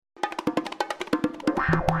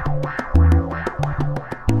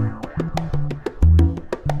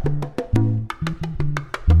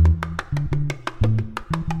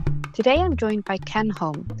Today I'm joined by Ken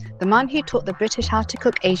Hong, the man who taught the British how to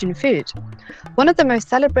cook Asian food. One of the most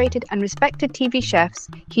celebrated and respected TV chefs,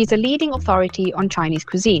 he's a leading authority on Chinese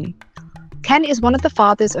cuisine. Ken is one of the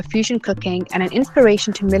fathers of fusion cooking and an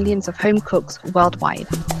inspiration to millions of home cooks worldwide.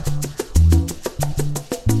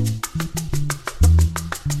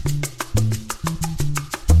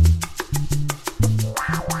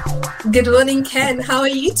 Good morning, Ken. How are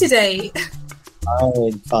you today?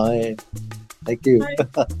 Fine. Thank you.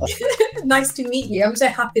 Nice to meet you. I'm so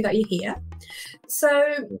happy that you're here. So,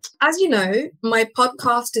 as you know, my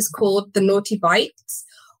podcast is called The Naughty Bites.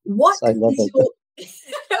 I love it.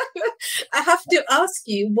 I have to ask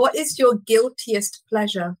you, what is your guiltiest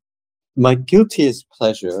pleasure? My guiltiest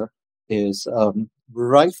pleasure is I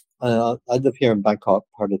live here in Bangkok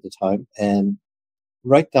part of the time, and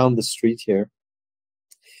right down the street here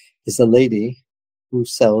is a lady who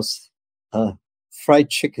sells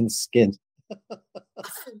fried chicken skin.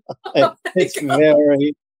 It's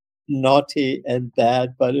very naughty and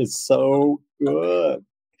bad, but it's so good.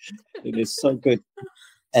 It is so good.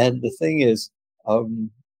 And the thing is,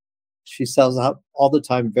 she sells out all the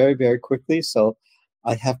time very, very quickly. So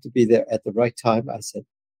I have to be there at the right time. I said,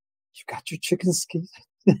 "You got your chicken skin?"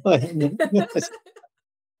 I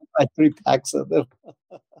 3 packs of them.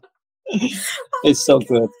 It's so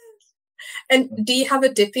good. And do you have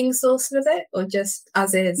a dipping sauce with it, or just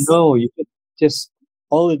as is? No, you could just,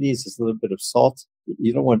 all it needs is a little bit of salt.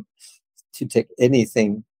 You don't want to take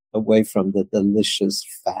anything away from the delicious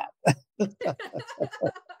fat.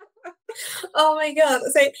 Oh my God.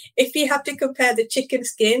 So if you have to compare the chicken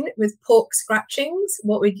skin with pork scratchings,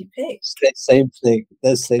 what would you pick? Same thing.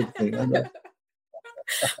 The same thing. I know.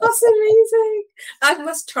 That's amazing. I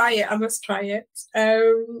must try it.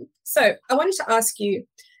 So I wanted to ask you,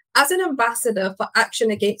 as an ambassador for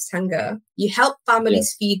Action Against Hunger, you help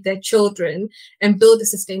families feed their children and build a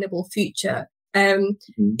sustainable future. In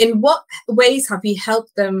what ways have you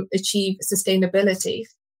helped them achieve sustainability?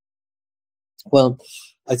 Well,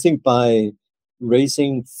 I think by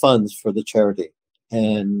raising funds for the charity.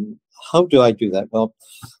 And how do I do that? Well,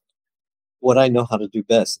 what I know how to do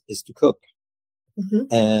best is to cook.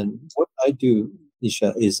 And what I do,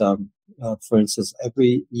 Nisha, is, for instance,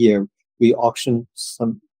 every year we auction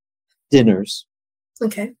some dinners.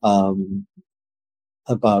 Okay.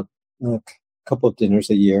 About a couple of dinners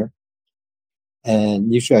a year.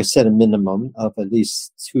 And usually I set a minimum of at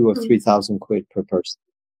least 2,000 or 3,000 quid per person.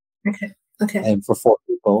 Okay. And for 4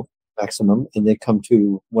 people maximum. And they come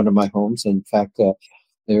to one of my homes. In fact,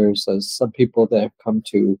 there's some people that have come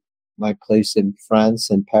to my place in France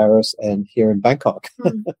and Paris and here in Bangkok.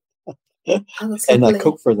 And I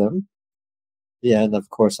cook for them. Yeah, and of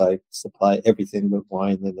course I supply everything with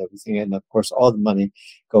wine and everything. And of course all the money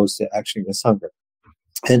goes to Action Against Hunger.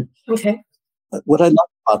 And what I love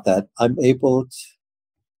about that, I'm able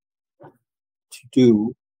to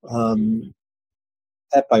do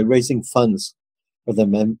that by raising funds for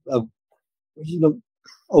them. And,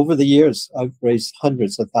 over the years, I've raised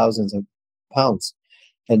hundreds of thousands of pounds.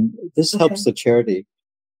 And this helps the charity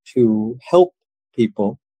to help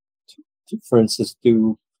people, to, for instance,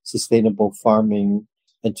 do sustainable farming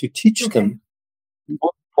and to teach them.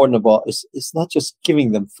 More important of all, it's not just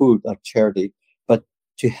giving them food like charity, but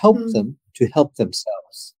to help them to help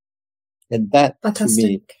themselves. And that, to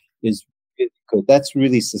me, is really good. That's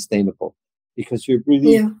really sustainable because you're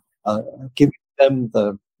really giving them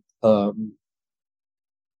the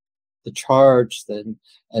charge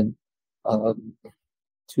and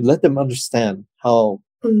to let them understand how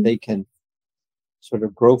they can sort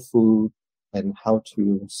of grow food and how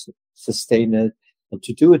to sustain it, and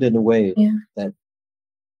to do it in a way that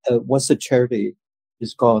once the charity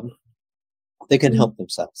is gone, they can help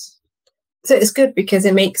themselves. So it's good because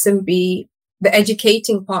it makes them the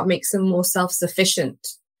educating part makes them more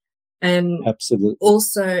self-sufficient, and absolutely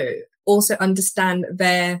also understand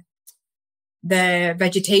their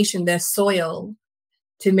vegetation, their soil,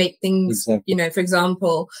 to make things, for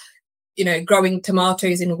example, growing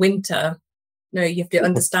tomatoes in winter. You have to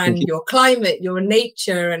understand your climate, your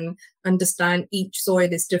nature, and understand each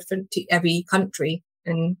soil is different to every country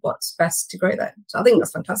and what's best to grow there. So I think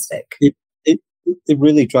that's fantastic. It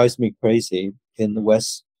really drives me crazy. In the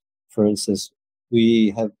West, for instance,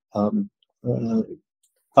 we have gotten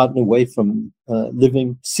away from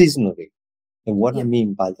living seasonally. And what I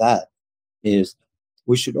mean by that is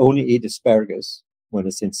we should only eat asparagus when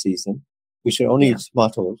it's in season. We should only eat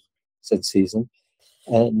tomatoes in season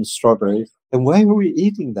and strawberries. And why are we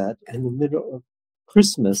eating that in the middle of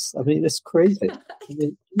Christmas. I mean, it's crazy.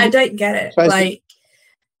 I don't get it. Like,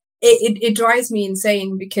 it drives me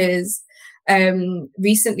insane because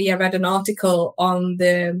recently I read an article on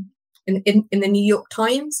in the New York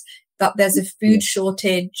Times that there's a food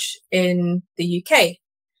shortage in the UK.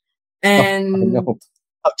 And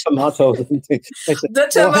tomatoes. The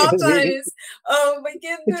tomatoes. Oh my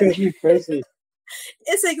goodness. It drives me crazy.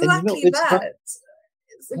 It's exactly that.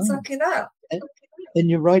 It's exactly that. And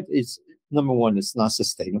you're right. It's number one, it's not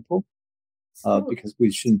sustainable because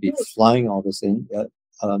we shouldn't be flying all this in.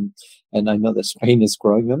 And I know that Spain is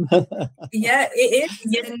growing them. Yeah, it is.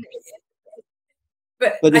 Yeah.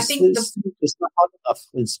 But I think it's not hot enough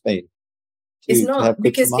in Spain. It's not,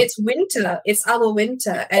 because it's winter. It's our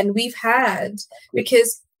winter. And we've had,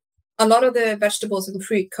 because a lot of the vegetables and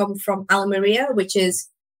fruit come from Almeria, which is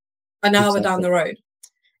an hour down the road.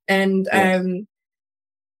 And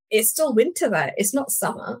it's still winter there. It's not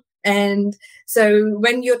summer. And so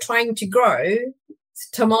when you're trying to grow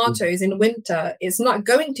tomatoes in winter, it's not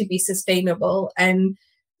going to be sustainable. And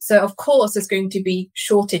so, of course, there's going to be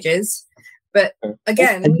shortages. But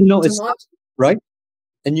again, and it's right.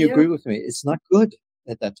 And you agree with me? It's not good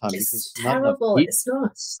at that time because it's terrible. It's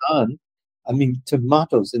not sun. I mean,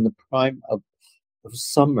 tomatoes in the prime of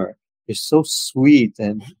summer are so sweet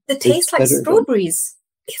and they taste like strawberries.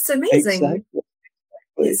 It's amazing. Exactly.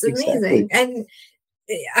 It's amazing, and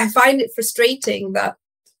I find it frustrating that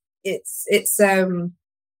it's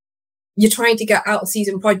you're trying to get out of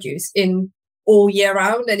season produce in all year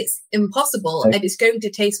round, and it's impossible. And it's going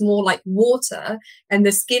to taste more like water, and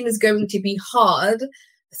the skin is going to be hard.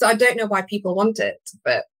 So I don't know why people want it,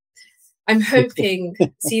 but I'm hoping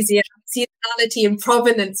seasonality and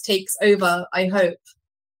provenance takes over. I hope.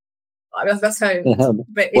 Let's hope.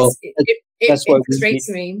 But it frustrates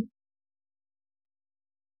me.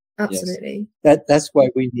 Absolutely. Yes. That's why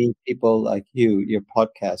we need people like you. Your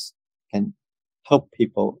podcast can help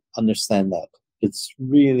people understand that. It's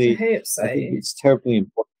really, I hope so. I think it's terribly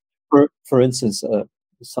important. For instance,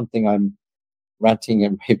 something I'm ranting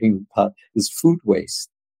and raving about is food waste.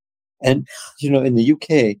 And, in the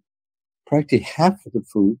UK, practically half of the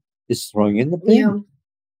food is thrown in the bin.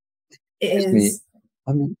 Yeah, it is.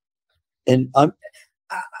 I mean, and I'm,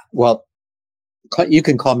 well, you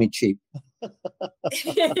can call me cheap.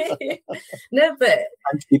 No, but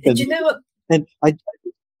do you know what? And I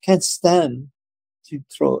can't stand to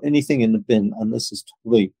throw anything in the bin unless it's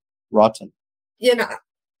totally rotten.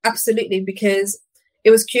 Absolutely, because it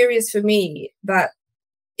was curious for me that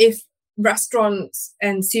if restaurants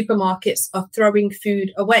and supermarkets are throwing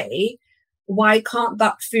food away, why can't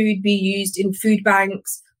that food be used in food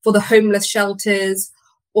banks, for the homeless shelters,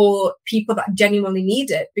 or people that genuinely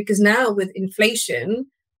need it? Because now with inflation,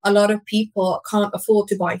 a lot of people can't afford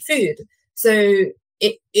to buy food. So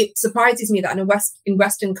it surprises me that in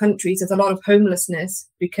Western countries, there's a lot of homelessness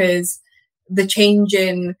because the change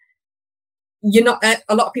in,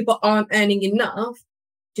 a lot of people aren't earning enough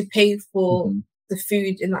to pay for the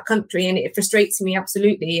food in that country. And it frustrates me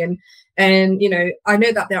absolutely. And I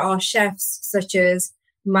know that there are chefs such as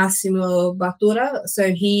Massimo Bottura.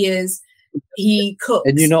 So he cooks,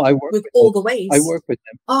 and I work with all the ways. I work with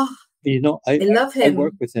him. Oh, I love him. I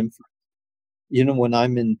work with him. When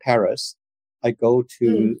I'm in Paris, I go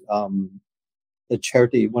to the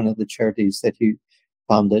charity, one of the charities that he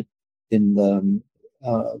founded in the.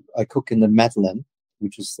 I cook in the Madeleine,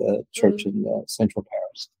 which is the church in central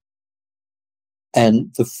Paris.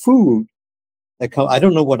 And the food that I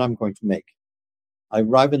don't know what I'm going to make. I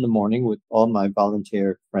arrive in the morning with all my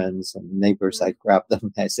volunteer friends and neighbors. I grab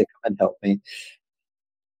them. I say, come and help me.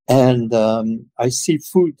 And I see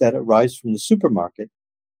food that arrives from the supermarket,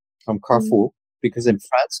 from Carrefour, because in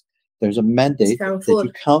France, there's a mandate that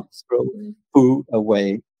you can't throw food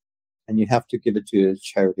away and you have to give it to a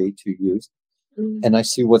charity to use. And I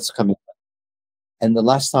see what's coming. And the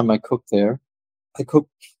last time I cooked there, I cooked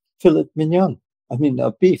filet mignon. I mean,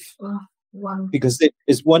 beef. Wow. Because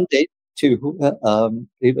it's one date too.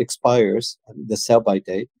 It expires, the sell-by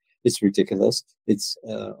date. It's ridiculous. It's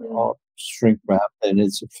all shrink wrapped and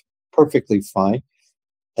it's perfectly fine.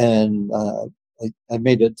 And I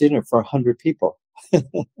made a dinner for 100 people.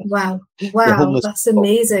 Wow, that's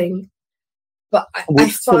amazing. But I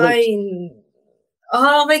find,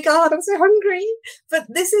 oh my God, I'm so hungry. But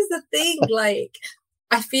this is the thing, like,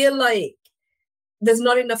 I feel like there's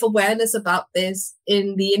not enough awareness about this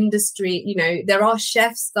in the industry. There are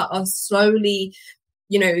chefs that are slowly,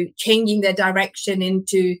 changing their direction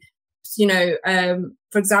into,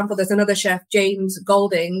 for example, there's another chef, James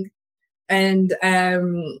Golding, and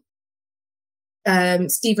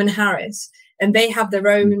Stephen Harris, and they have their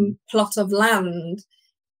own plot of land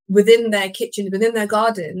within their kitchen, within their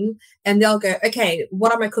garden, and they'll go, okay,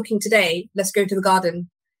 what am I cooking today? Let's go to the garden.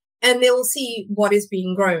 And they'll see what is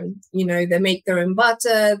being grown. You know, they make their own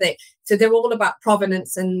butter. So they're all about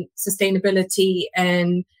provenance and sustainability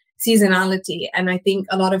and seasonality. And I think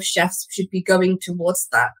a lot of chefs should be going towards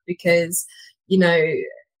that, because, you know,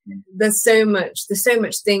 there's so much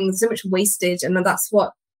things, so much wastage, and that's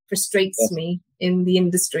what frustrates me in the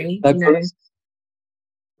industry. Like, you know,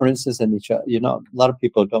 for instance, Anisha, you know, a lot of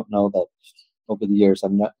people don't know that over the years,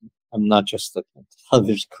 I'm not just a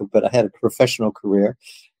television cook, but I had a professional career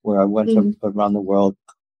where I went around the world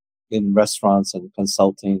in restaurants and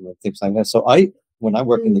consulting and things like that. So when I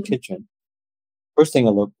work in the kitchen, first thing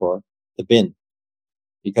I look for the bin,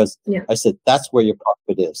 because I said that's where your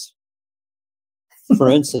profit is. For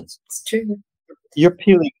instance, it's true. You're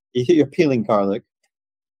peeling garlic.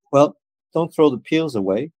 Well, don't throw the peels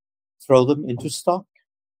away. Throw them into stock.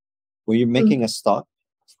 When you're making a stock,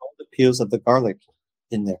 throw the peels of the garlic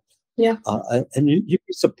in there. Yeah. And you'd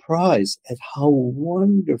be surprised at how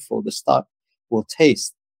wonderful the stock will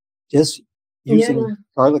taste just using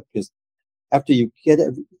garlic peels. After you get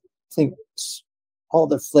everything, all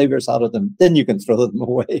the flavors out of them, then you can throw them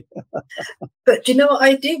away. But do you know what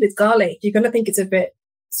I do with garlic? You're going to think it's a bit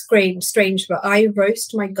strange, but I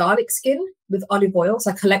roast my garlic skin with olive oil.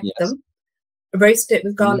 So I collect them, roast it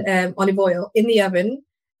with olive oil in the oven.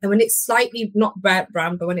 And when it's slightly not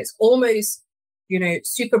brown, but when it's almost, you know,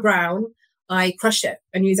 super brown, I crush it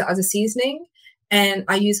and use it as a seasoning. And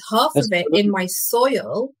I use half of it in my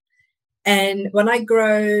soil. And when I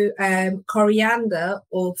grow coriander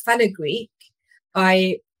or fenugreek,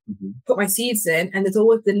 I put my seeds in, and there's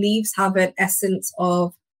always the leaves have an essence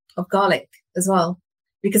of garlic as well,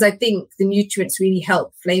 because I think the nutrients really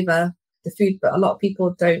help flavor the food. But a lot of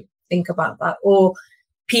people don't think about that. Or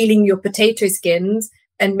peeling your potato skins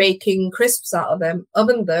and making crisps out of them,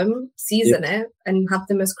 oven them, season it, and have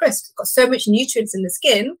them as crisps. It's got so much nutrients in the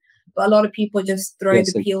skin, but a lot of people just throw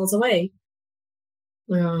the peels away.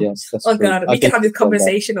 Yes, that's true. God, we can have this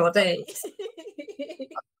conversation all day.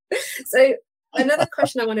 So another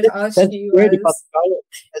question I wanted to ask you was...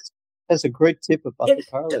 That's a great tip about the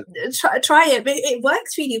garlic. Try it, but it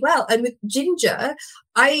works really well. And with ginger,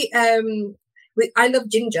 I love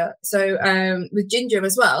ginger. So with ginger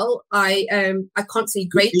as well, I constantly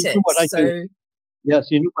grate it.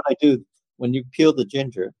 Yes, you know what I do? When you peel the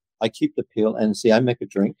ginger, I keep the peel, and I make a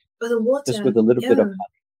drink with the water, just with a little bit of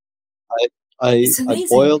honey. I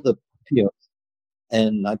boil the peel,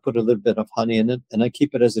 and I put a little bit of honey in it, and I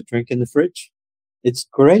keep it as a drink in the fridge. It's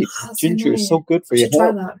great. Ginger is so good for your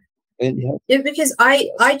health. Try that. And, because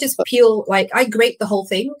I just peel, like I grate the whole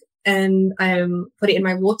thing and put it in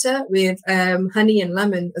my water with honey and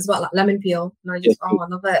lemon as well, like lemon peel. And I just I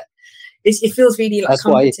love it. It feels really like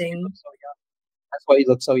comforting. That's why you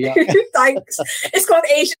look so young. Thanks. It's called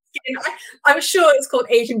Asian skin. I'm sure it's called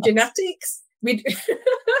Asian genetics. We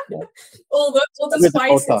all the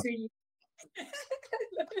spices.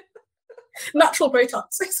 Natural Botox,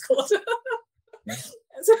 it's called.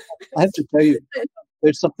 I have to tell you,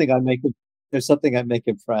 there's something I make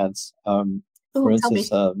in France. For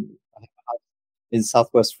instance, in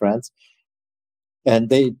southwest France, and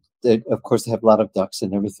they of course have a lot of ducks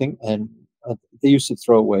and everything, and they used to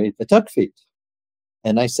throw away the duck feet.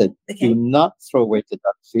 And I said, do not throw away the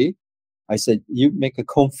duck feet. I said, you make a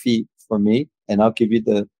confit for me, and I'll give you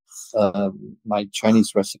the my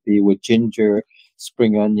Chinese recipe with ginger,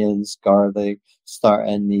 spring onions, garlic, star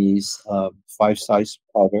anise, 5-size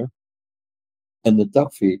powder, and the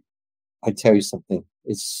duck feet. I tell you something,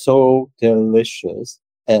 it's so delicious,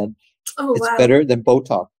 and it's better than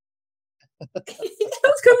Botox. I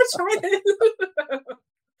was going to try this.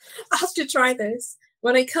 I have to try this.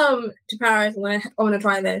 When I come to Paris, when I want to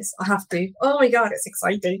try this, I have to. Oh my God, it's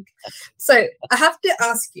exciting. So I have to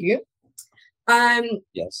ask you.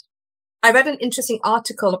 Yes. I read an interesting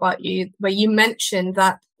article about you where you mentioned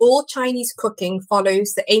that all Chinese cooking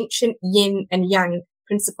follows the ancient yin and yang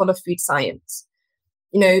principle of food science.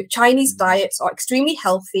 You know, Chinese diets are extremely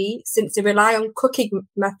healthy since they rely on cooking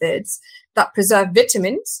methods that preserve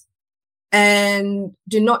vitamins and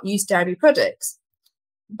do not use dairy products.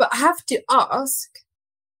 But I have to ask,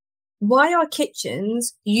 why are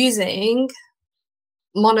kitchens using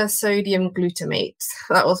monosodium glutamate?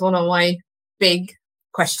 That was one of my big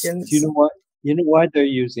questions. You know what? You know why they're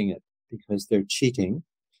using it? Because they're cheating.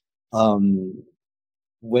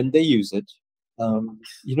 When they use it,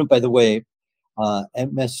 by the way,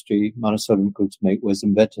 MSG, monosodium glutamate, was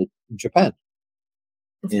invented in Japan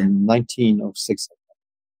in 1906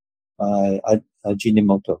 by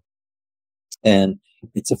Ajinomoto. And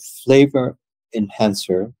it's a flavor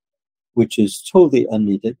enhancer which is totally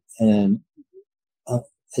unneeded. And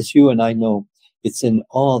as you and I know, it's in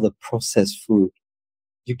all the processed food.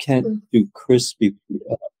 You can't do crispy food.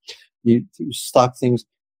 You stock things,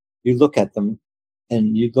 you look at them,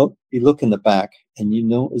 and you look in the back, and you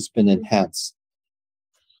know it's been enhanced.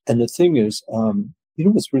 And the thing is, you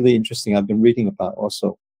know what's really interesting? I've been reading about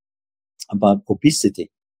also about obesity,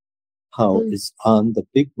 how it's on the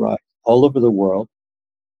big rise all over the world.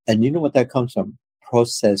 And you know what that comes from?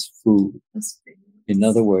 Processed food. In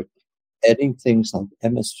other words, adding things like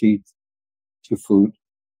MSG to food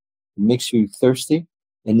makes you thirsty,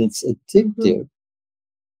 and it's addictive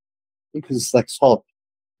because it's like salt.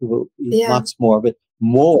 People eat lots more of it,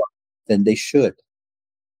 more than they should.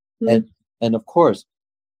 And of course,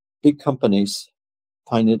 big companies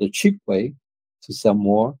find it a cheap way to sell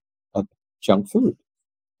more of junk food.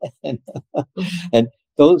 And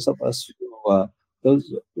those of us who,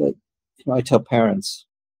 I tell parents,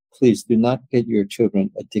 please do not get your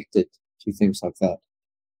children addicted to things like that,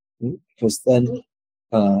 because then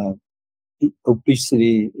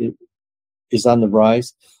obesity is on the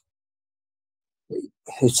rise.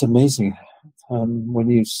 It's amazing when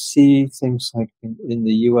you see things like in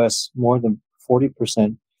the U.S., more than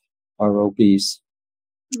 40% are obese,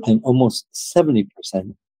 and almost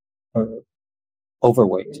 70% are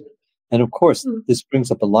overweight. And of course, this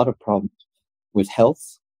brings up a lot of problems with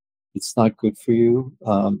health. It's not good for you.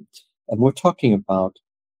 And we're talking about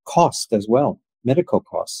cost as well, medical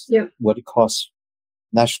costs, what it costs,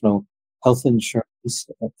 national health insurance.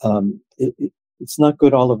 It's not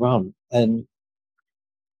good all around. And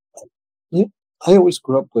I always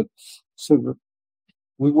grew up with, so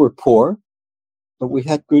we were poor, but we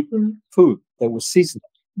had good food that was seasonal.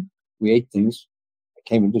 We ate things that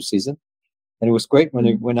came into season. And it was great when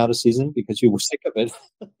it went out of season because you were sick of it.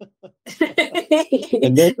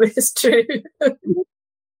 And then it's true.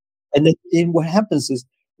 And then what happens is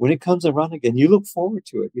when it comes around again, you look forward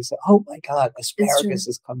to it. You say, "Oh my God, asparagus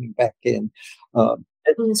is coming back in."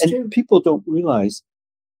 And people don't realize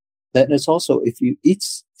that it's also, if you eat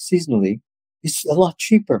seasonally, it's a lot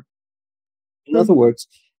cheaper. In other words,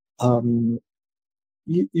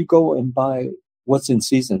 you go and buy what's in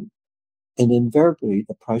season, and invariably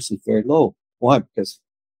the price is very low. Why? Because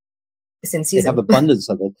it's in season. They have abundance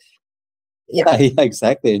of it. Yeah,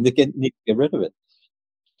 exactly. And they need to get rid of it.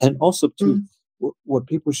 And also, too, what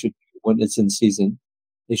people should do when it's in season,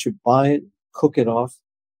 they should buy it, cook it off.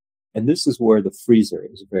 And this is where the freezer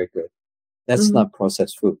is very good. That's not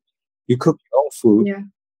processed food. You cook your own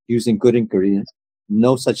food using good ingredients,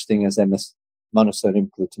 no such thing as monosodium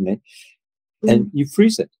glutamate, and you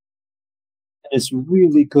freeze it. And it's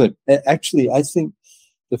really good. Actually, I think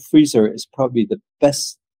the freezer is probably the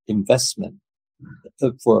best investment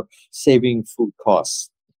for saving food costs,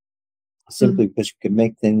 simply because you can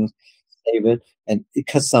make things, save it, and it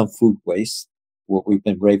cuts down food waste, what we've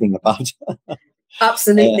been raving about.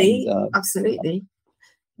 Absolutely. Absolutely.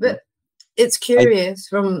 But it's curious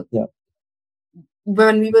from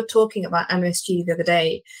when we were talking about MSG the other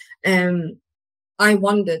day, I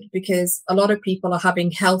wondered, because a lot of people are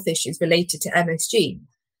having health issues related to MSG.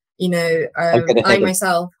 You know, I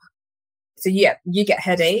myself, so you get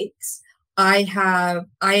headaches. I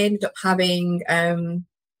ended up having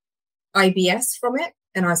IBS from it,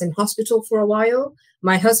 and I was in hospital for a while.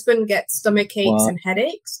 My husband gets stomach aches and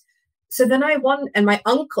headaches. So then and my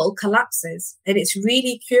uncle collapses. And it's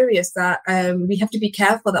really curious that we have to be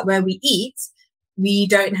careful that where we eat, we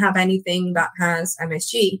don't have anything that has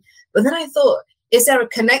MSG. But then I thought, is there a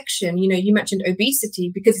connection? You know, you mentioned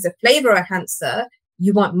obesity, because it's a flavor enhancer.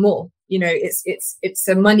 You want more. You know, it's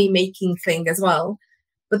a money-making thing as well.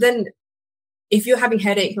 But then if you're having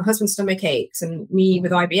headache, my husband's stomach aches, and me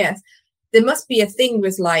with IBS, there must be a thing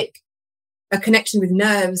with like a connection with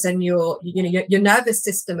nerves and your nervous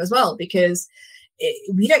system as well, because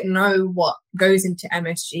we don't know what goes into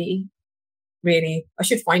MSG. Really, I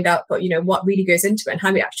should find out, but what really goes into it and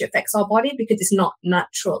how it actually affects our body, because it's not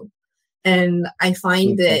natural. And I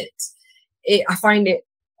find I find it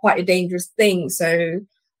quite a dangerous thing. So,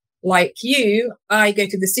 like you, I go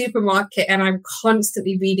to the supermarket and I'm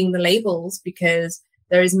constantly reading the labels, because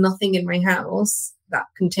there is nothing in my house that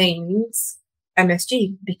contains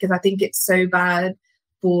MSG, because I think it's so bad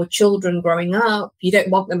for children growing up. You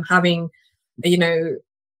don't want them having,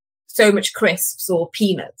 so much crisps or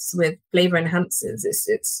peanuts with flavor enhancers.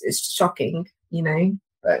 It's shocking,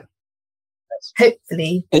 but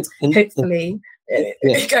hopefully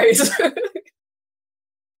it goes.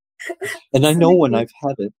 And I know when I've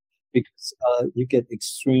had it, because you get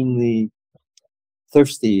extremely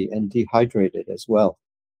thirsty and dehydrated as well.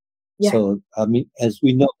 Yeah. So, I mean, as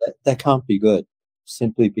we know, that can't be good.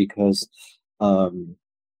 simply because,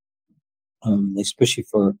 especially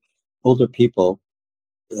for older people,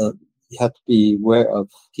 you have to be aware of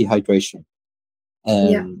dehydration.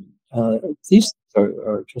 And these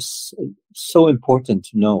are just so important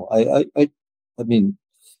to know. I mean,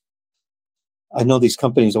 I know these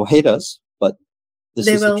companies will hate us, but this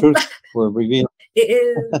is the truth. We're revealing. It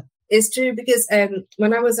is. It's true because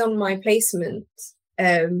when I was on my placement,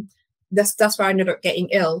 that's where I ended up getting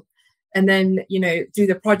ill. And then, through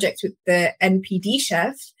the project with the NPD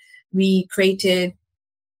chef, we created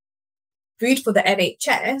food for the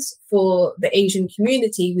NHS for the Asian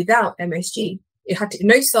community without MSG. It had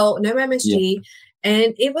no salt, no MSG,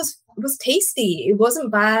 and it was tasty. It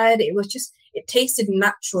wasn't bad. It was just, it tasted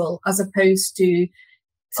natural as opposed to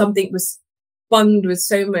something was spun with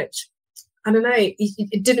so much, I don't know,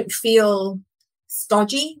 it didn't feel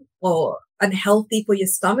stodgy or unhealthy for your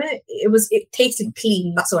stomach. It tasted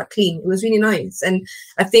clean. That's what clean. It was really nice. And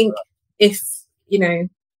I think if,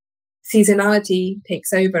 seasonality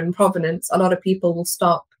takes over in provenance, a lot of people will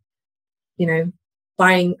stop,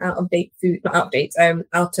 buying out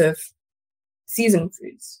of season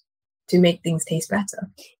foods to make things taste better.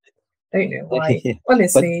 Don't know why,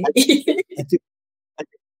 honestly. I think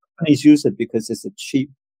companies use it because it's a cheap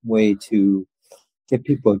way to get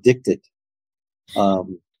people addicted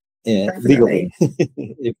legally.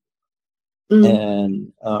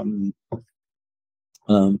 And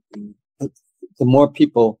the more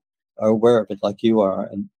people are aware of it, like you are,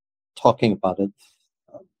 and talking about it,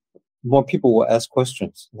 more people will ask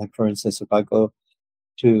questions. Like, for instance, if I go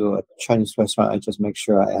to a Chinese restaurant, I just make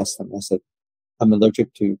sure I ask them. I said, I'm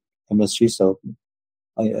allergic to MSG, so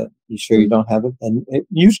you sure you don't have it? And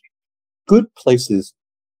usually good places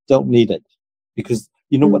don't need it because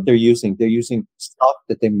you know what they're using? They're using stock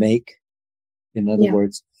that they make. In other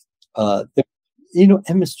words,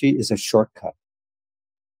 MSG is a shortcut.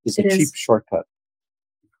 It's a cheap shortcut.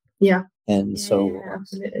 Yeah. And so...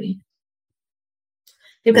 absolutely.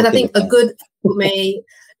 Because I think a good fumet,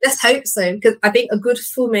 let's hope so, because I think a good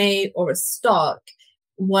fumet or a stock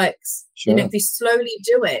works. Sure. If you slowly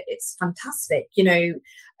do it, it's fantastic,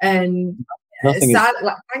 and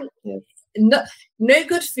no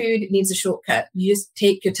good food needs a shortcut. You just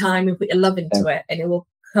take your time and put your love into it, and it will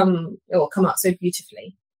come out so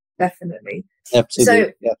beautifully. Definitely.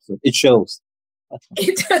 Absolutely. So, it shows.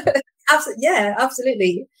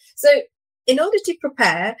 Absolutely. So in order to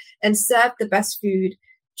prepare and serve the best food,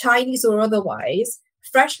 Chinese or otherwise,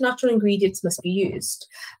 fresh natural ingredients must be used.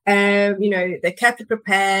 They're carefully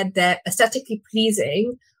prepared, they're aesthetically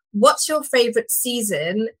pleasing. What's your favorite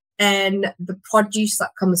season and the produce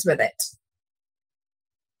that comes with it?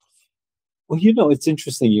 Well, it's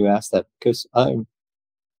interesting you asked that because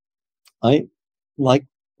I like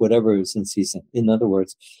whatever is in season. In other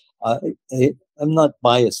words, I'm not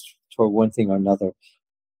biased toward one thing or another.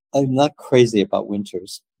 I'm not crazy about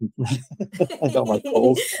winters. I don't like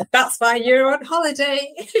cold. That's why you're on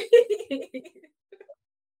holiday.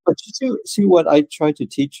 But see what I try to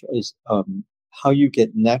teach is how you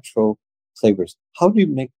get natural flavors. How do you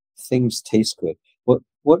make things taste good?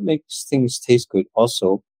 What makes things taste good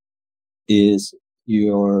also is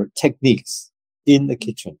your techniques in the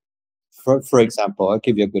kitchen. For example, I'll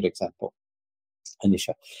give you a good example,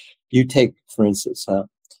 Anisha. You take, for instance,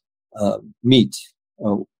 meat,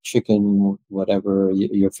 or chicken, whatever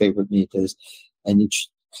your favorite meat is, and you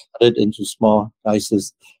cut it into small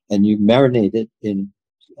slices, and you marinate it in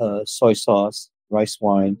soy sauce, rice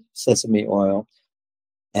wine, sesame oil,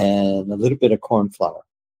 and a little bit of corn flour.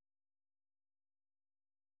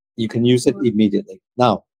 You can use it immediately.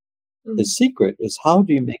 Now, the secret is, how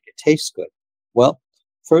do you make it taste good? Well,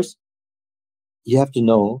 first, you have to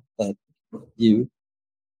know that you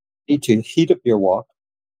need to heat up your wok,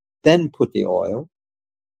 then put the oil,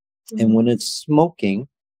 and when it's smoking,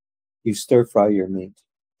 you stir fry your meat,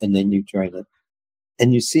 and then you drain it.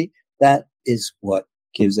 And you see, that is what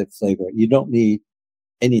gives it flavor. You don't need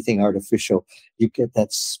anything artificial. You get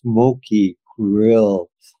that smoky grill,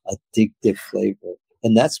 addictive flavor.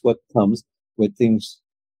 And that's what comes with things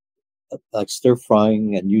like stir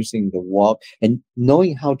frying and using the wok and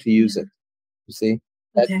knowing how to use it. You see,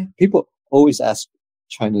 people always ask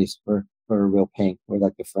Chinese for a real pain. We're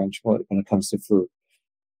like the French when it comes to fruit.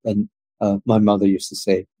 And my mother used to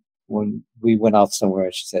say, when we went out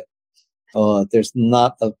somewhere, she said, "Oh, there's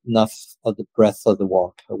not enough of the breath of the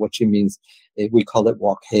wok." What she means, we call it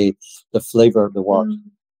wok hei, the flavor of the wok.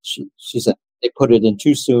 She said, they put it in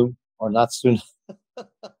too soon or not soon.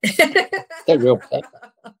 They're real pain.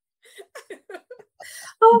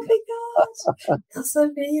 Oh my gosh, that's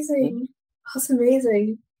amazing. That's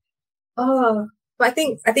amazing. Oh, but I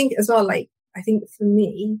think as well, like I think for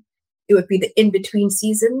me, it would be the in-between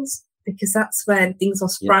seasons, because that's when things are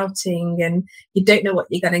sprouting and you don't know what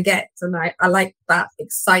you're going to get. And I like that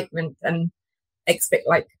excitement and expect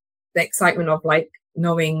like the excitement of like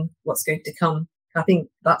knowing what's going to come. I think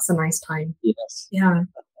that's a nice time. Yes. Yeah.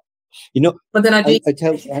 You know, but then I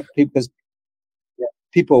tell people, because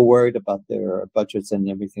people are worried about their budgets and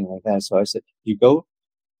everything like that. So I said, you go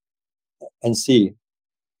and see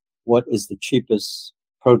what is the cheapest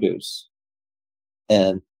produce,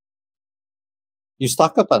 and you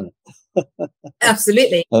stock up on it.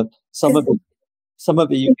 Absolutely. Some of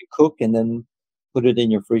it you can cook and then put it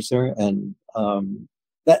in your freezer. And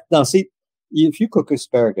if you cook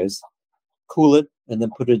asparagus, cool it and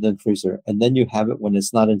then put it in the freezer, and then you have it when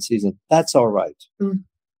it's not in season. That's all right,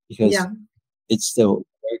 because it's still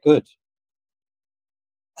very good.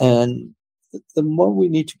 And the more we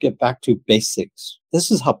need to get back to basics.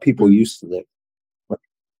 This is how people used to live.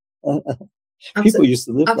 People used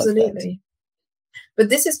to live absolutely. Like that. But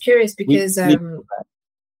this is curious because I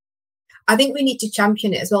think we need to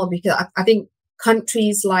champion it as well, because I think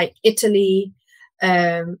countries like Italy,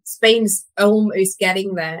 Spain's almost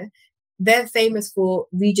getting there. They're famous for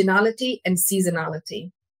regionality and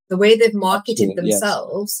seasonality. The way they've marketed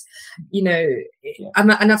themselves, you know,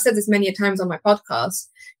 and I've said this many times on my podcast,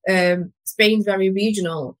 Spain's very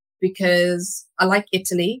regional, because I like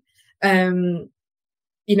Italy.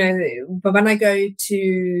 You know, but when I go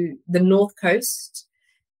to the North Coast,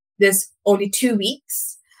 there's only 2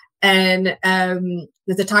 weeks, and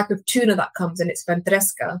there's a type of tuna that comes, and it's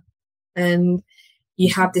ventresca, and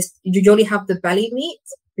you only have the belly meat,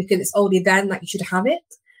 because it's only then that you should have it.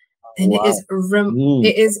 And it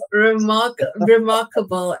is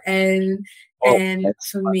remarkable, and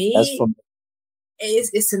for me,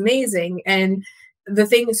 it's amazing. And the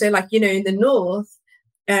thing is, so like, you know, in the north,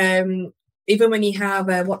 even when you have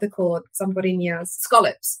what they're called,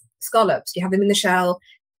 scallops, you have them in the shell,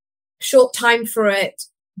 short time for it,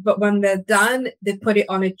 but when they're done, they put it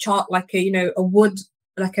on a chart like a wood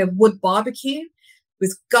barbecue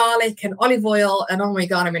with garlic and olive oil, and oh my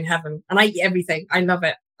god, I'm in heaven. And I eat everything. I love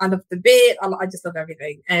it. I love the bit. I just love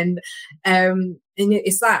everything. And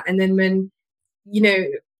it's that. And then when, you know,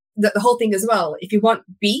 the whole thing as well, if you want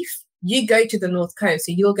beef, you go to the North Coast.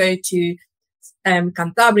 So you'll go to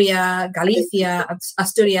Cantabria, Galicia,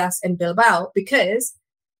 Asturias, and Bilbao, because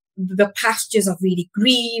the pastures are really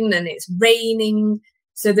green and it's raining.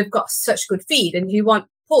 So they've got such good feed. And if you want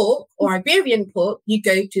pork or Iberian pork, you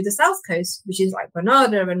go to the South Coast, which is like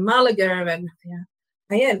Granada and Malaga and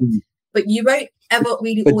Jaén. But you won't ever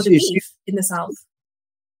really order beef in the South.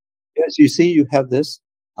 Yes, you see, you have this,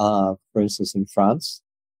 for instance, in France.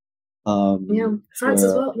 France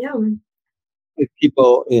as well. Yeah.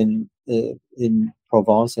 People in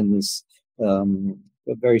Provence and this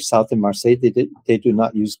very south in Marseille, they do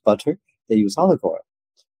not use butter; they use olive oil,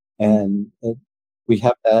 and we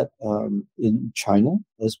have that in China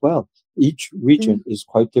as well. Each region is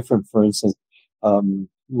quite different. For instance,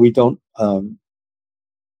 we don't.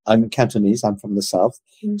 I'm Cantonese. I'm from the south,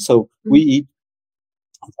 so we eat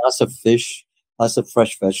lots of fish, lots of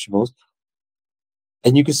fresh vegetables,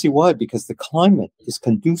 and you can see why. Because the climate is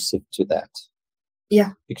conducive to that.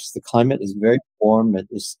 Yeah. Because the climate is very warm.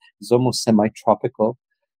 It's almost semi-tropical.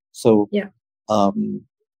 So,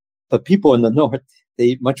 but people in the north, they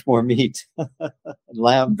eat much more meat,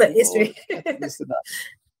 lamb. But it's true. But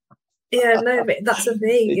that's the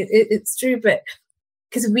thing. It's true, but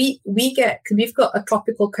because we've got a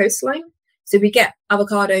tropical coastline, so we get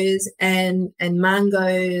avocados and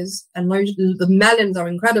mangoes, and the melons are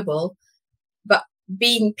incredible. But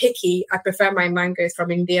being picky, I prefer my mangoes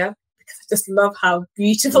from India, because I just love how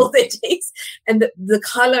beautiful they taste, and the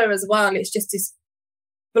color as well. It's just this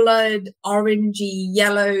blood orangey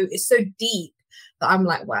yellow. It's so deep that I'm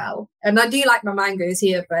like, wow. And I do like my mangoes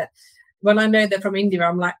here, but when I know they're from India,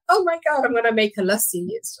 I'm like, oh my god, I'm gonna make a lassi.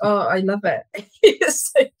 I love it.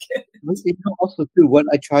 It's so good. Also, too, what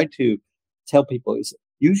I try to tell people is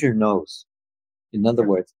use your nose. In other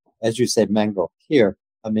words, as you said, mango. Here,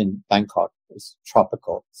 I'm in Bangkok. It's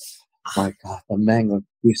tropical. My God, the mango!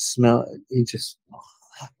 You smell it. You just.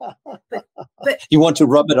 But you want to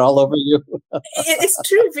rub it all over you. It's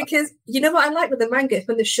true, because you know what I like with the mango is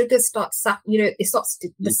when the sugar starts sap. You know,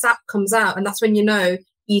 the sap comes out, and that's when you know.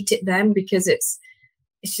 Eat it then, because it's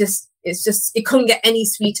just it couldn't get any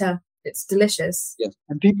sweeter. It's delicious. Yes,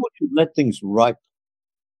 and people should let things ripe.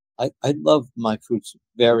 I love my fruits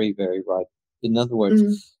very, very ripe. In other words,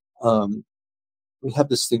 we have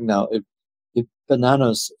this thing now. If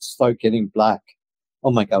bananas start getting black,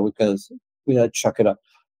 oh my God, we gotta chuck it up.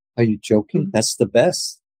 Are you joking? That's the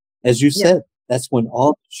best. As you said, that's when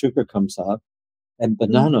all the sugar comes out, and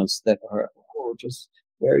bananas that are just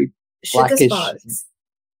very sugar blackish. spots.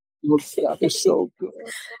 They're so good.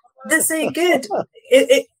 They're so good.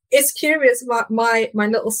 It's curious. My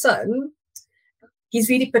little son, he's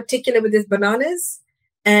really particular with his bananas,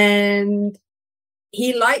 and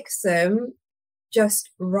he likes them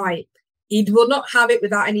just ripe. He will not have it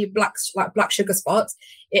without any black sugar spots.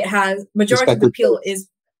 It has majority of the peel is.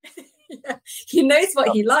 Yeah, he knows what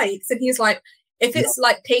he likes, and he's like, if it's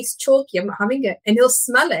like tastes chalky, I'm not having it. And he'll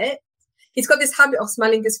smell it. He's got this habit of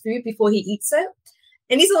smelling his food before he eats it.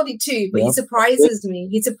 And he's only 2, but he surprises me.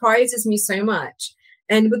 He surprises me so much.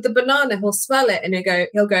 And with the banana, he'll smell it and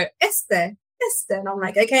he'll go, Este. And I'm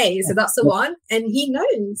like, okay, so that's the one. And he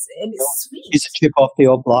knows, and it's sweet. He's a chip off the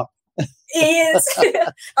old block. He is.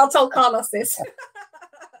 I'll tell Carlos this.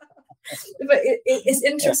 But it's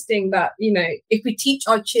interesting that, if we teach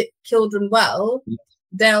our children well,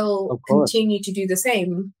 they'll continue to do the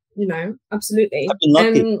same. Absolutely. I've been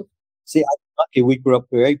lucky. I'm lucky. We grew up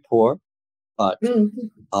very poor, but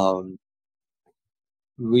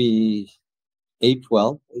we ate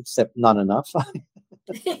well, except not enough.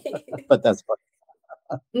 But that's fine.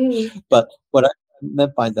 But what I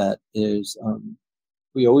meant by that is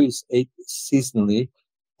we always ate seasonally,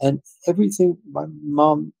 and everything my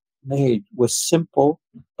mom made was simple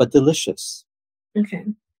but delicious. Okay.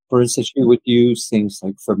 For instance, she would use things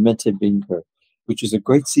like fermented bean curd, which is a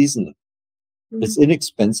great seasoning. It's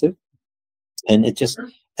inexpensive, and it just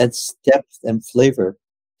adds depth and flavor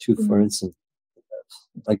to, for instance,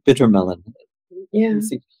 like bitter melon. Yeah.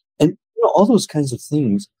 And all those kinds of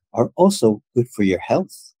things are also good for your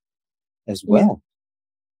health as well.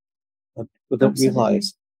 But don't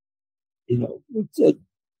realize, I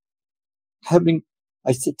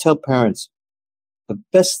tell parents, the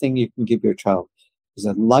best thing you can give your child is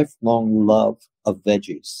a lifelong love of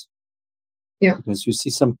veggies. Yeah. Because you see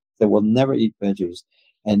some that will never eat veggies.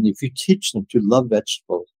 And if you teach them to love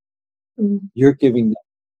vegetables, you're giving them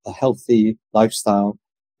a healthy lifestyle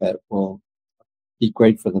that will be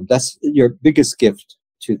great for them. That's your biggest gift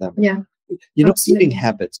to them. Yeah. Eating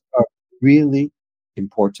habits are really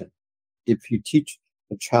important. If you teach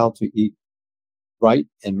a child to eat right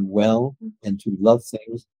and well and to love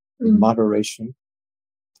things in moderation,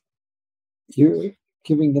 you're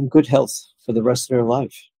giving them good health for the rest of their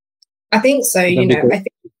life. I think so. I think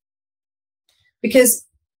because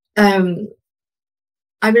I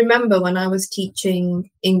remember when I was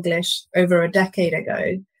teaching English over a decade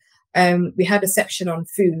ago, we had a section on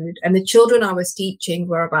food, and the children I was teaching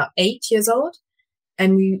were about 8 years old.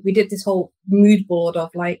 And we did this whole mood board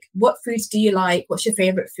of like, what foods do you like? What's your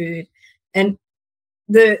favorite food? And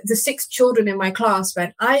the 6 children in my class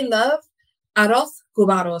went, I love arroz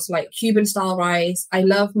cubanos, like Cuban style rice. I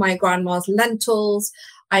love my grandma's lentils.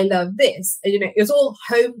 I love this. It was all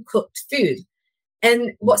home cooked food.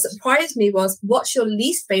 And what surprised me was, what's your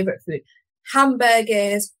least favorite food?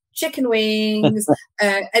 Hamburgers, chicken wings,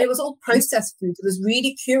 and it was all processed food. It was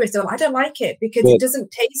really curious. Like, I don't like it because it doesn't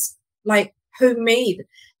taste like homemade.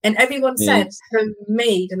 And everyone said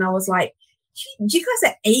homemade, and I was like, you guys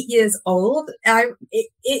are 8 years old.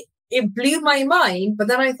 It blew my mind. But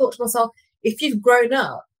then I thought to myself, if you've grown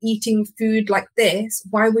up eating food like this,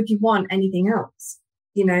 why would you want anything else?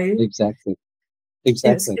 Exactly.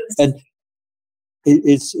 And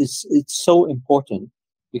it's so important,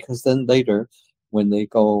 because then later when they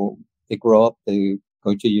grow up, they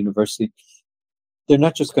go to university, they're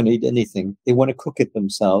not just going to eat anything. They want to cook it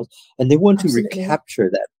themselves, and they want to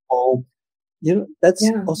recapture that home. That's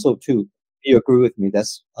also too. You agree with me?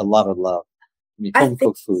 That's a lot of love. I mean, home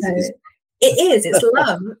cooked food. So. It is. It's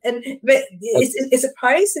love, but it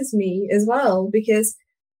surprises me as well, because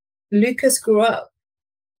Lucas grew up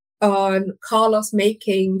on Carlos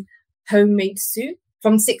making homemade soup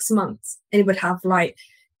from 6 months, and it would have like,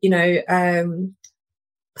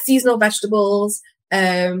 seasonal vegetables,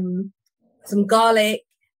 some garlic,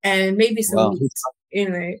 and maybe some meat,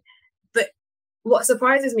 But what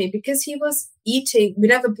surprises me, because he was eating, we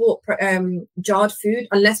never bought jarred food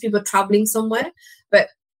unless we were traveling somewhere, but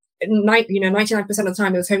 99% of the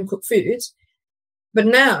time it was home cooked food. But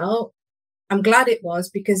now I'm glad it was,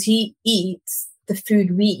 because he eats the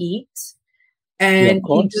food we eat, and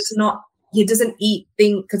he doesn't eat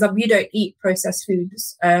things, because we don't eat processed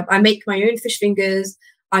foods. I make my own fish fingers,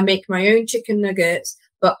 I make my own chicken nuggets,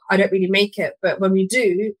 but I don't really make it. But when we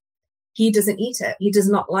do, he doesn't eat it. He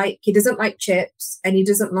doesn't like chips, and he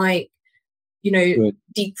doesn't like,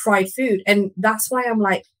 deep fried food. And that's why I'm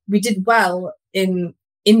like, we did well in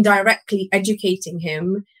indirectly educating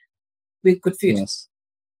him with good food. Yes.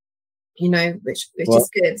 Which is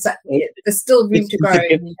good. So there's still room to grow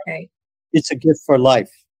in the UK. it's a gift for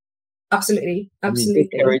life. Absolutely. I mean, he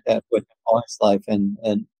carried that with him all his life, and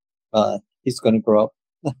he's going to grow up.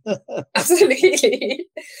 Absolutely.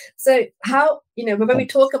 So how, when we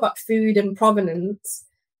talk about food and provenance,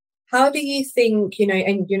 how do you think,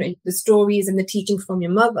 and, the stories and the teaching from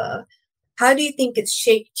your mother, how do you think it's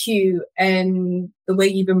shaped you and the way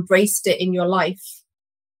you've embraced it in your life?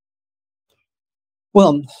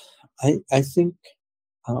 Well, I think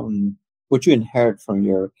what you inherit from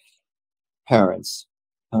your parents,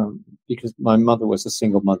 because my mother was a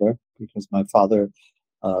single mother, because my father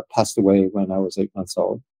passed away when I was 8 months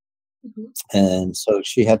old. Mm-hmm. And so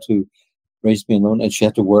she had to raise me alone, and she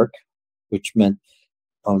had to work, which meant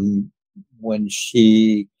when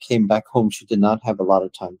she came back home, she did not have a lot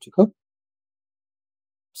of time to cook.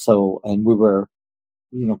 So, and we were,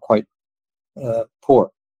 quite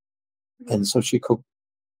poor. Mm-hmm. And so she cooked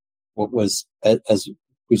what was, as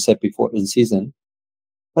we said before, in season,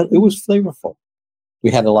 but it was flavorful.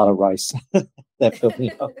 We had a lot of rice that filled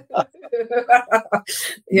me up.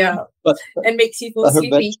 Yeah, but it makes you feel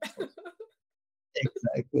sleepy.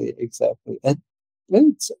 Exactly. And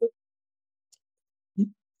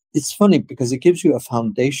it's funny because it gives you a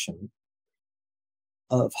foundation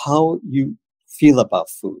of how you feel about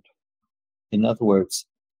food. In other words,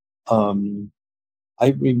 I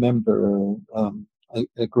remember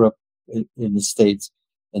I grew up in the States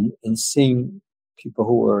and seeing people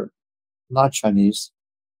who were not Chinese,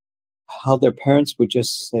 how their parents would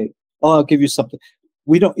just say, "Oh, I'll give you something.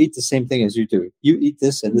 We don't eat the same thing as you do. You eat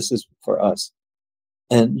this, and this is for us."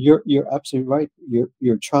 And you're absolutely right.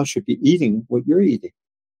 Your child should be eating what you're eating.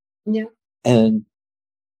 Yeah. And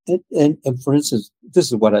for instance, this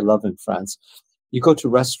is what I love in France. You go to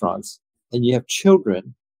restaurants and you have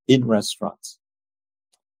children in restaurants.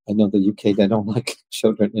 I know the UK, they don't like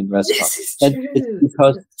children in restaurants. This is and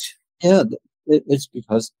true. It's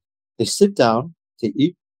because they sit down to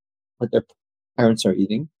eat what their parents are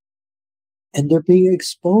eating, and they're being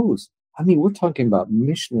exposed. I mean, we're talking about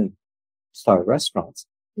Michelin-star restaurants.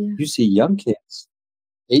 Yeah. You see young kids,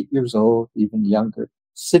 8 years old, even younger,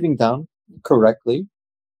 sitting down correctly,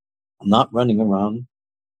 not running around,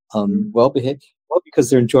 well-behaved. Well, because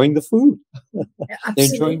they're enjoying the food. They're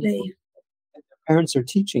enjoying the food. And their parents are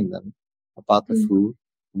teaching them about the food,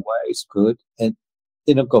 why it's good, and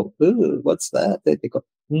they don't go, "Ooh, what's that?" They go,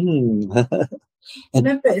 And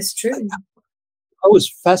no, but it's true. I was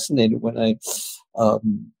fascinated when I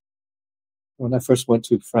first went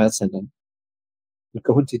to France, and then would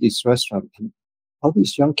go into these restaurants, and all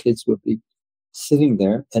these young kids would be sitting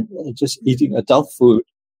there and just eating adult food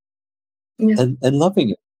and loving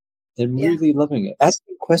it, and really loving it,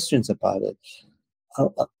 asking questions about it.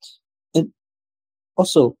 And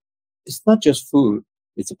also, it's not just food.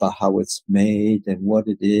 It's about how it's made and what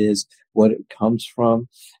it is, what it comes from.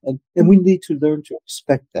 And we need to learn to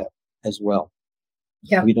respect that as well.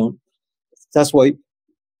 Yeah. That's why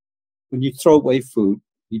when you throw away food,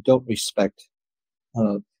 you don't respect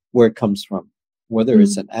where it comes from, whether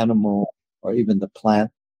it's an animal or even the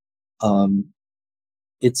plant.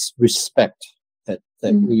 It's respect that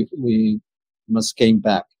we must gain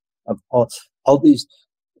back of all these,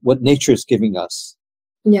 what nature is giving us.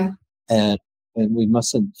 Yeah. And we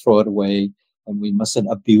mustn't throw it away, and we mustn't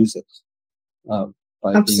abuse it by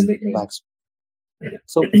being lax.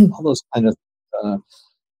 So all those kind of,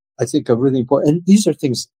 I think, are really important. And these are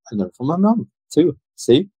things I learned from my mom too.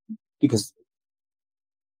 See, because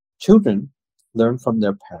children learn from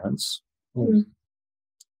their parents, and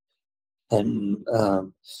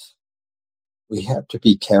we have to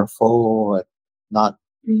be careful and not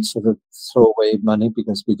sort of throw away money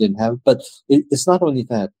because we didn't have. But it's not only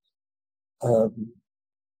that.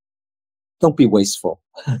 Don't be wasteful.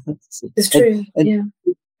 It's true. And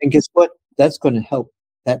guess what? That's going to help.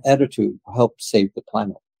 That attitude will help save the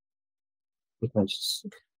planet. Because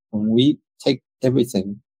when we take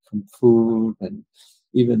everything from food and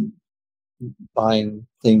even buying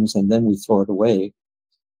things and then we throw it away,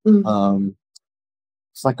 it's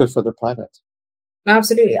not good for the planet.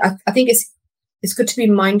 Absolutely. I think it's good to be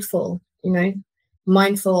mindful,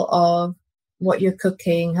 mindful of what you're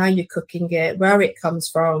cooking, how you're cooking it, where it comes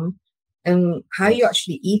from, and how you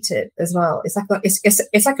actually eat it as well. It's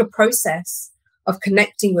like a process of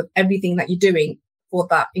connecting with everything that you're doing for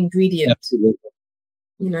that ingredient. Absolutely.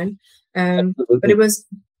 Absolutely. But it was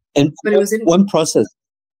one process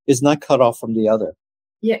is not cut off from the other.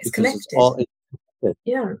 Yeah, it's connected.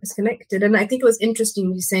 It's connected. And I think it was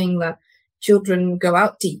interesting you saying that children go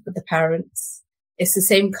out to eat with the parents. It's the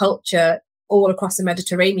same culture all across the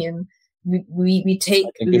Mediterranean. We take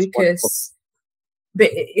Lucas,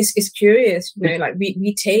 but it's curious, like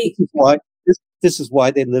we take. this is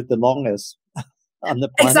why they live the longest on the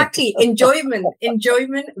planet. Exactly. enjoyment,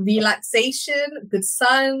 relaxation, good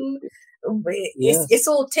sun. It's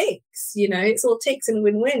all ticks, it's all ticks and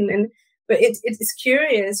win-win. But it's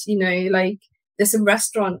curious, like there's some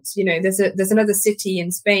restaurants, there's another city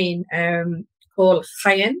in Spain called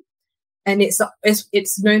Jaén, and it's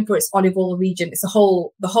known for its olive oil region. It's the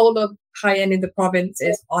whole of Jaén in the province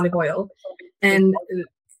is olive oil, and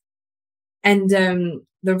the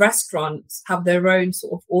restaurants have their own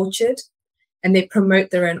sort of orchard, and they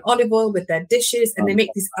promote their own olive oil with their dishes, and they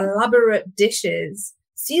make these elaborate dishes,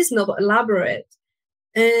 seasonal but elaborate.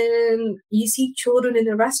 And you see children in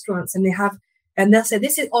the restaurants, and they'll say,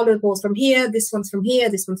 this is olive oils from here, this one's from here,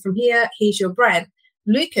 this one's from here, here's your bread.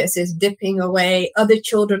 Lucas is dipping away, other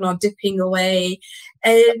children are dipping away,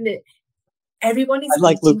 and everyone is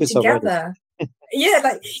like eating Lucas together. Yeah,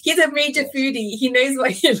 like he's a major foodie. He knows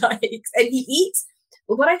what he likes, and he eats.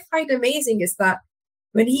 But what I find amazing is that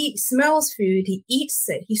when he smells food, he eats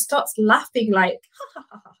it, he starts laughing like, ha, ha,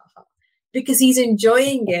 ha, ha, ha, because he's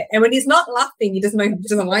enjoying it. And when he's not laughing, he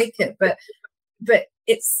doesn't like it. But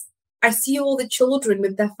I see all the children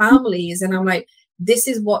with their families, and I'm like, this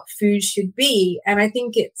is what food should be. And I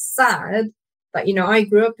think it's sad that, I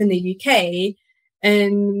grew up in the UK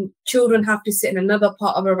and children have to sit in another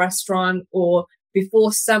part of a restaurant, or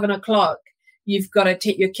before 7 o'clock, you've got to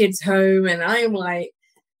take your kids home. And I am like,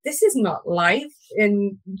 this is not life.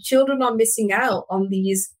 And children are missing out on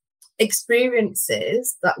these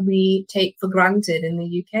experiences that we take for granted in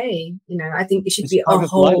the UK. I think it should be a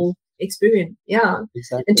whole experience. Yeah.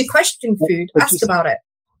 Exactly. And to question food, ask about it.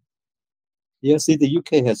 Yeah, see, the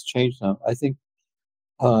UK has changed now. I think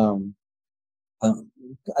I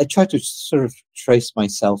try to sort of trace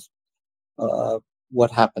myself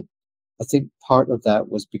what happened. I think part of that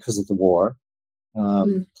was because of the war.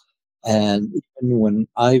 And even when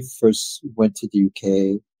I first went to the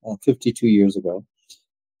UK 52 years ago,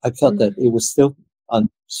 I felt that it was still on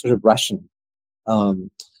sort of ration.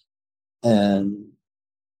 And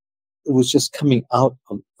it was just coming out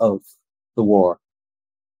of the war.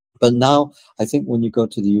 But now I think when you go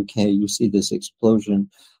to the UK, you see this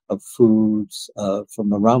explosion of foods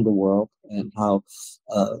from around the world, and how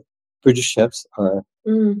British chefs are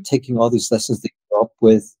taking all these lessons they grew up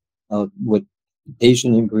with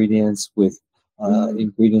Asian ingredients, with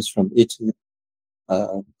ingredients from Italy,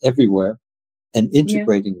 everywhere, and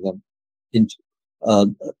integrating them into,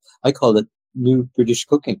 I call it new British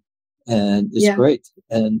cooking. And it's great.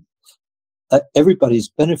 And everybody's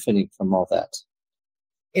benefiting from all that.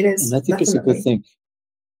 It is. And I think definitely. It's a good thing.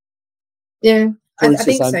 Yeah, I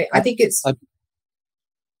think so. I think it's...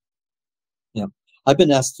 I've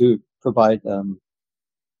been asked to provide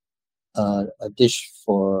a dish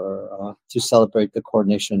for to celebrate the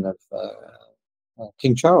coronation of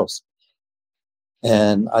King Charles.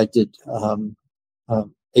 And I did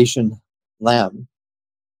Asian lamb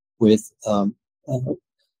with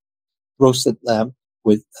roasted lamb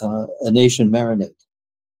with an Asian marinade.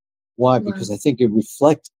 Why? Wow. Because I think it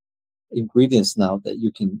reflects ingredients now that you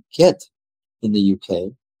can get in the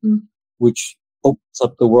UK, which opens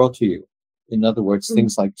up the world to you. In other words,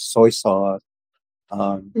 things like soy sauce,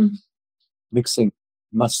 mixing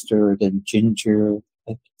mustard and ginger,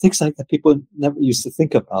 and things like that. People never used to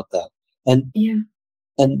think about that. And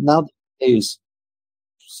now the day is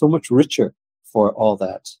so much richer for all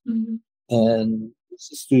that. And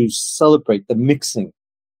this is to celebrate the mixing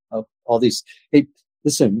of all these. Hey,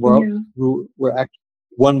 listen, we're actually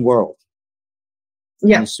one world.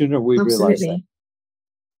 Yeah. And the sooner we realize that,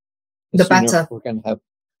 the better. We're going to have.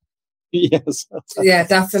 Yes. Yeah,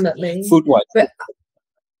 definitely. Food-wise. But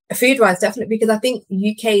food-wise, definitely, because I think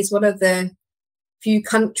UK is one of the few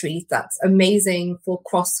countries that's amazing for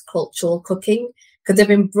cross-cultural cooking, because they've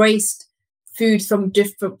embraced food from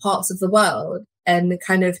different parts of the world and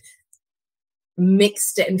kind of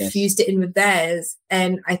mixed it and fused it in with theirs.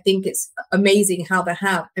 And I think it's amazing how they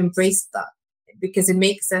have embraced that, because it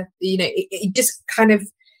makes it just kind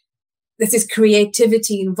of, there's this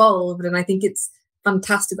creativity involved. And I think it's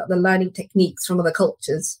fantastic that they're learning techniques from other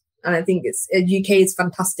cultures. And I think UK is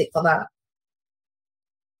fantastic for that.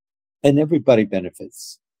 And everybody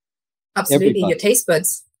benefits. Absolutely. Everybody. Your taste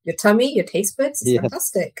buds, your tummy, your taste buds is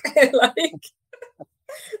fantastic.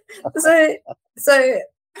 So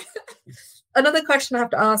another question I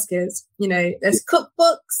have to ask is, there's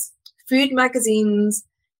cookbooks, food magazines,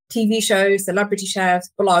 TV shows, celebrity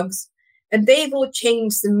chefs, blogs, and they've all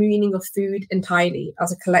changed the meaning of food entirely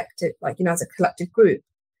as a collective, as a collective group.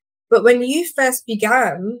 But when you first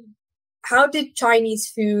began, how did Chinese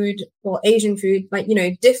food or Asian food,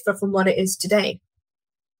 differ from what it is today?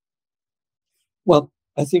 Well,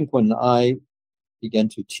 I think when I began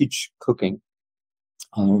to teach cooking,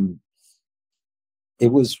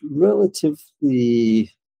 it was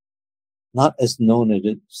relatively not as known as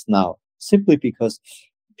it is now, simply because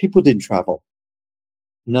people didn't travel.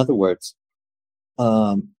 In other words,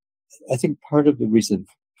 I think part of the reason,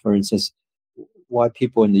 for instance, why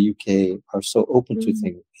people in the UK are so open to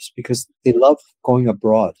things is because they love going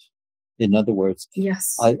abroad. In other words,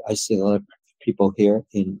 yes, I see a lot of people here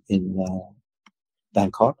in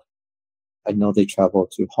Bangkok. I know they travel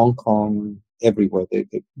to Hong Kong, everywhere. They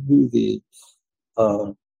really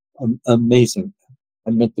amazing.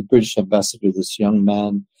 I met the British ambassador, this young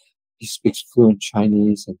man. He speaks fluent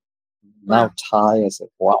Chinese and now Thai. I said,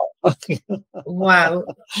 wow. Wow.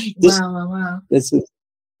 Wow.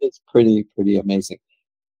 It's pretty amazing.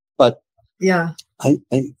 But yeah, I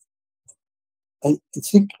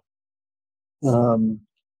think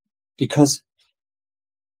because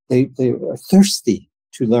they are thirsty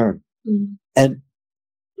to learn. And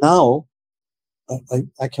now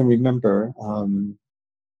I can remember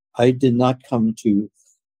I did not come to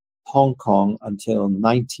Hong Kong until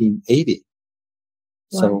 1980.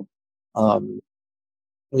 Wow. So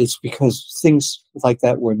it's because things like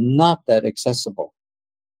that were not that accessible.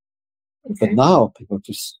 Okay. But now people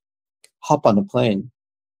just hop on a plane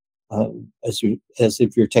as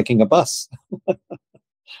if you're taking a bus.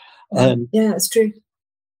 And yeah, it's true.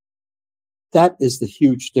 That is the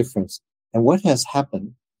huge difference. And what has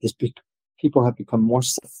happened is people have become more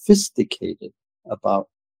sophisticated about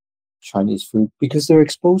Chinese food because they're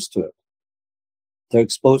exposed to it. They're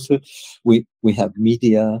exposed to it. We have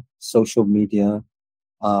media, social media.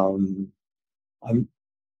 I'm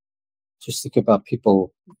just thinking about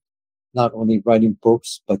people not only writing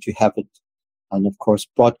books, but you have it, and of course,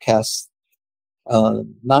 broadcasts.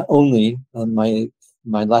 Not only on my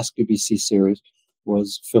last BBC series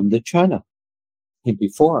was filmed in China. And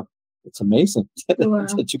before, it's amazing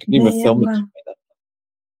that you can even film in China,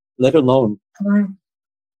 let alone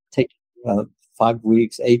take 5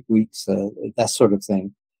 weeks, 8 weeks, that sort of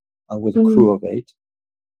thing, with a crew of 8.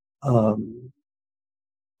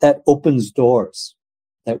 That opens doors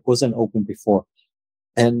that wasn't open before.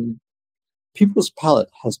 And people's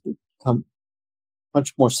palate has become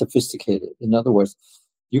much more sophisticated. In other words,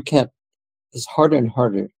 it's harder and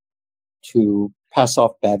harder to pass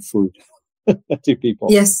off bad food to people.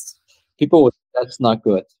 Yes. People would, that's not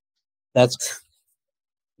good.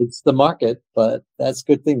 It's the market, but that's a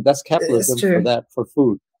good thing. That's capitalism for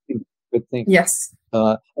food. Good thing. Yes.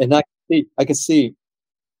 And I can see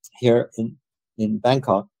here in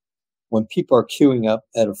Bangkok, when people are queuing up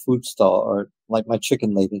at a food stall, or like my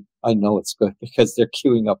chicken lady, I know it's good because they're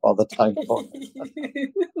queuing up all the time for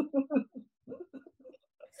it.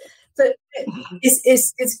 But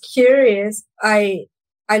it's curious. I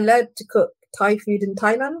learned to cook Thai food in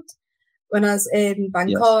Thailand when I was in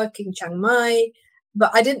Bangkok, in Chiang Mai,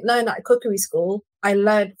 but I didn't learn at cookery school. I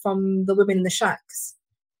learned from the women in the shacks,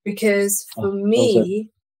 because for me,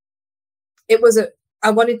 I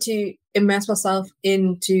wanted to immerse myself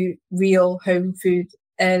into real home food,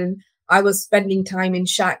 and I was spending time in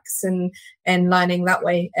shacks and learning that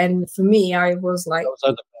way. And for me, I was like,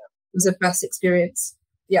 it was the best experience.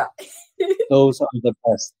 Yeah. Those are the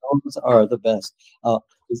best. Those are the best.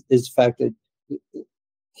 It's the fact that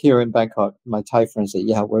here in Bangkok, my Thai friends say,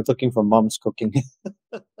 yeah, we're looking for mom's cooking.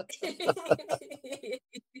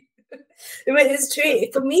 It's true.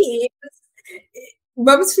 For me,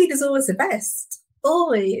 mom's food is always the best.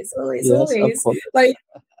 Always.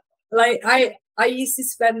 Like I used to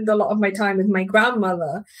spend a lot of my time with my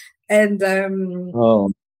grandmother, and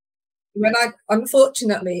when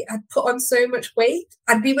unfortunately I'd put on so much weight,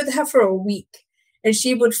 I'd be with her for a week, and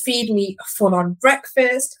she would feed me full on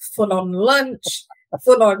breakfast, full on lunch,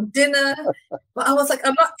 full on dinner. But I was like,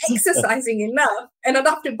 I'm not exercising enough, and I'd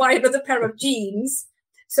have to buy another pair of jeans.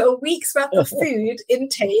 So a week's worth of food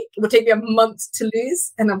intake would take me a month to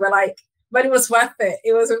lose, and I'm like, but it was worth it.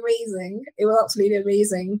 It was amazing. It was absolutely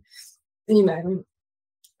amazing, And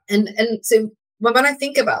so when I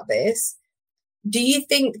think about this, do you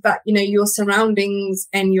think that, your surroundings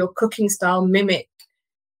and your cooking style mimic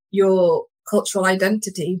your cultural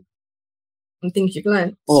identity and things you've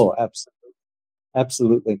learned? Oh,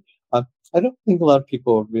 absolutely. I don't think a lot of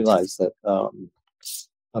people realize that.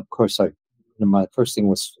 Of course, my first thing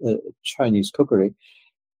was Chinese cookery,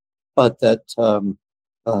 but that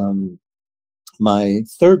my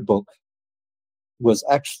third book was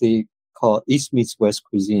actually called East Meets West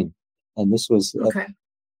Cuisine, and this was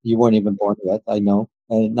you weren't even born yet, I know,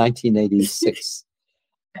 1986.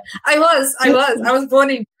 I was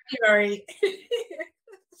born in January.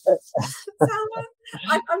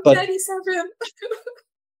 I'm 37.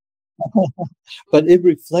 but it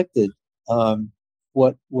reflected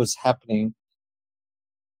what was happening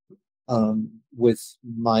with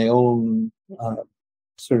my own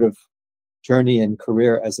sort of journey and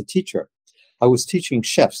career as a teacher. I was teaching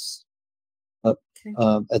chefs at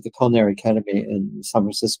the Culinary Academy in San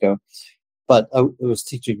Francisco, but I was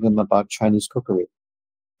teaching them about Chinese cookery.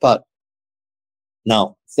 But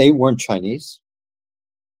now they weren't Chinese,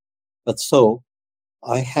 but so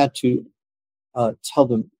I had to tell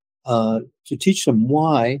them to teach them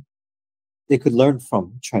why they could learn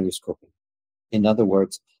from Chinese cooking. In other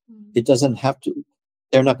words, it doesn't have to,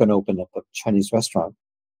 they're not going to open up a Chinese restaurant,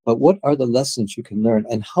 but what are the lessons you can learn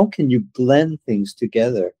and how can you blend things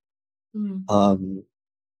together and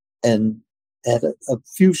add a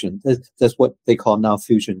fusion? That's what they call now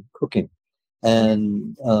fusion cooking.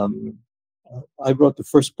 And I wrote the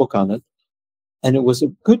first book on it, and it was a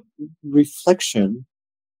good reflection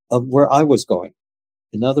of where I was going.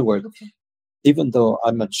 In other words, even though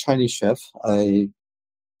I'm a Chinese chef, I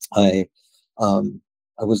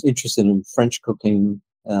was interested in French cooking,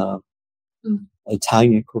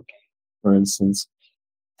 Italian cooking, for instance.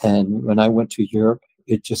 And when I went to Europe,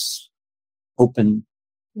 it just opened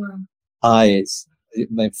eyes,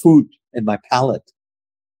 my food and my palate.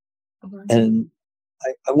 And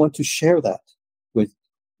I want to share that with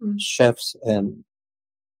chefs and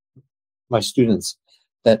my students,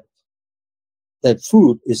 that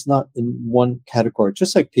food is not in one category,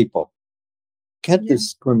 just like people. You can't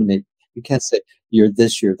discriminate. You can't say you're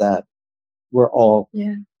this, you're that. We're all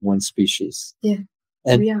one species. And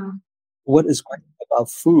what is great about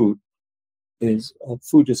food is a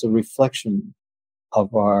reflection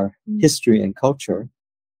of our history and culture.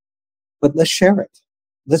 But let's share it.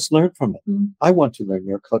 Let's learn from it. I want to learn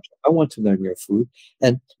your culture. I want to learn your food.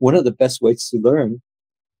 And one of the best ways to learn,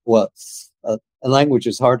 a language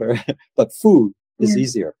is harder, but food is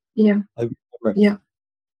easier. I remember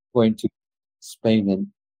going to Spain and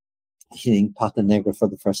eating pata negra for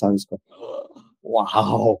the first time. I was going,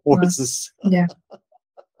 wow, what is this?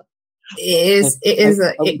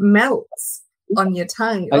 It melts on your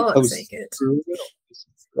tongue. It's so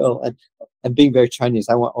good. And being very Chinese,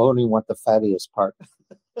 I only want the fattiest part.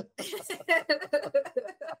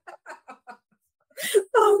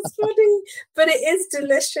 That's funny, but it is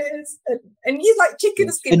delicious, and you like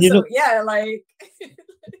chicken skin, and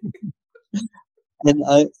And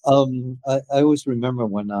I always remember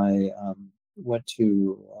when I went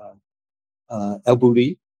to El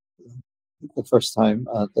Bulli the first time,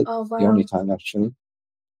 the only time actually.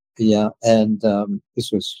 And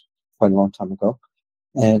this was quite a long time ago,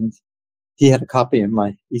 and he had a copy of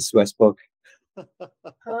my East-West book.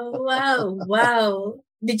 Oh wow!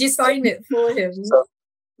 Did you sign it for him? So,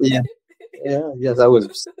 yes, I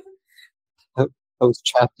was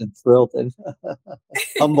chapped and thrilled and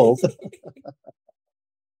humbled.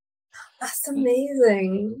 That's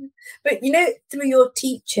amazing. But through your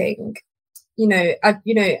teaching, I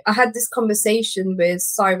had this conversation with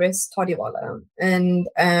Cyrus Todiwala and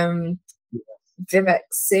Vivek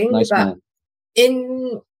Singh that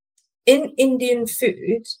in Indian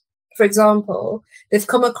food, for example, they've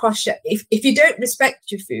come across if you don't respect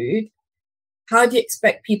your food, how do you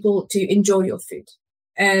expect people to enjoy your food?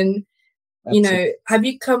 And have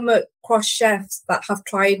you come across chefs that have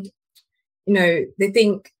tried, they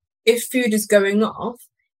think if food is going off,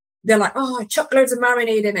 they're like, I chuck loads of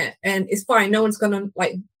marinade in it and it's fine, no one's gonna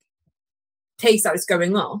taste that it's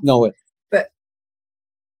going off. No, but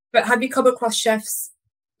have you come across chefs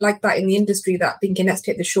like that in the industry that thinking let's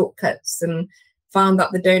take the shortcuts and found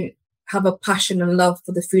that they don't have a passion and love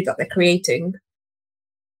for the food that they're creating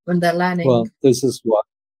when they're learning? Well, this is why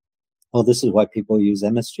people use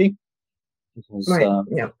MSG, because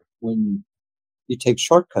when you take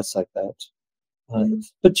shortcuts like that,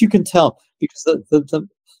 but you can tell because the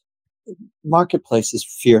marketplace is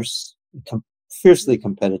fiercely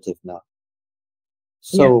competitive now.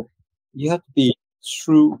 So you have to be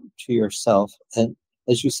true to yourself, and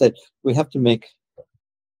as you said, we have to make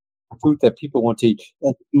food that people want to eat.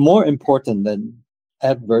 More important than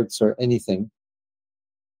adverts or anything,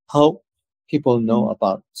 how people know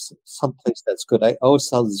about some place that's good. I always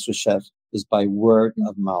tell this to chefs is by word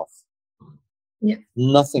of mouth.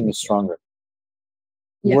 Nothing is stronger.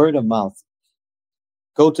 Word of mouth.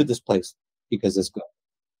 Go to this place because it's good.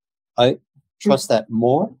 I trust that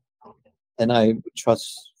more than I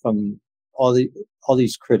trust from all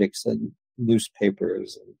these critics and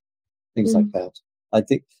newspapers and things like that. I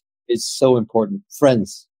think it's so important.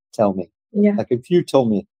 Friends tell me. Like if you told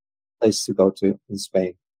me a place to go to in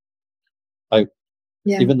Spain,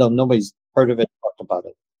 even though nobody's heard of it, talked about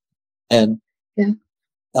it. And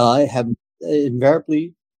I have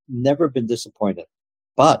invariably never been disappointed.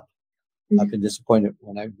 But I've been disappointed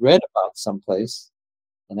when I read about someplace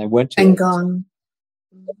and I went to and it. gone.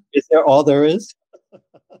 Is there all there is?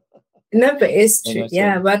 No, but it's And true. I said,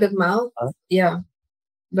 Yeah, word of mouth. huh? Yeah,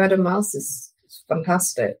 word of mouth is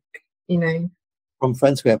fantastic. You know, From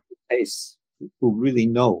friends who have taste, who really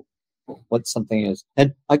know what something is.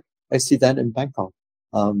 And I see that in Bangkok.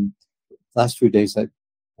 Last few days, I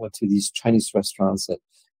went to these Chinese restaurants that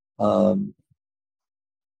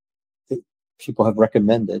people have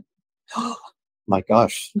recommended. My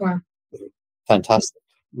gosh, wow, fantastic.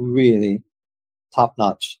 Really top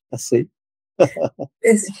notch. Let's see.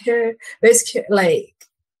 it's true. It's true. Like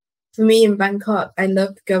for me in Bangkok, I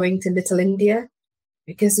loved going to Little India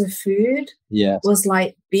because the food Yes. was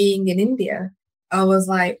like being in India. I was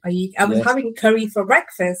like, I was Yes. having curry for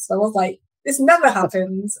breakfast. I was like, this never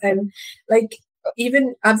happens. And like,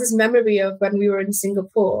 even I have this memory of when we were in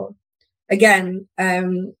Singapore. Again,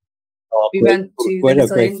 we went to What the a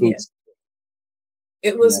Little great India. foods.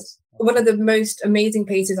 It was Yes. one of the most amazing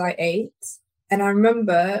places I ate. And I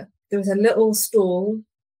remember there was a little stall,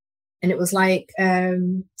 and it was like, I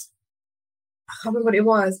can't remember what it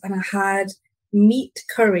was. And I had meat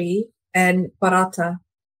curry and paratha.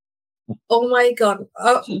 Oh my God.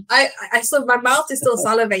 Oh, I still, my mouth is still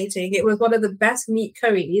salivating. It was one of the best meat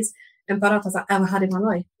curries and parathas I've ever had in my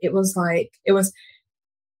life. It was like, it was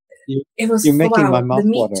You're making my mouth the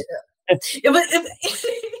meat, water. it was,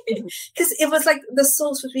 because it was like the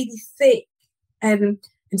sauce was really thick and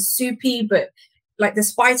soupy, but like the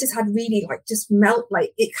spices had really like just melt,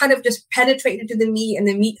 like it kind of just penetrated into the meat and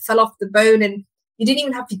the meat fell off the bone and you didn't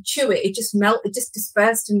even have to chew it. It just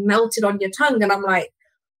dispersed and melted on your tongue. And I'm like,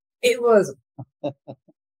 it was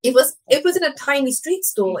in a tiny street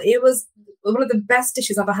stall. It was one of the best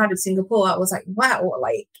dishes I've ever had in Singapore. I was like, wow,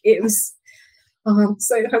 like it was, oh, I'm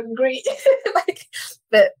so hungry. Like,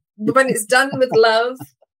 but when it's done with love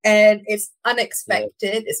and it's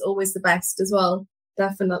unexpected, it's always the best as well.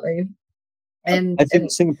 Definitely. And I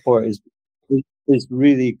think Singapore is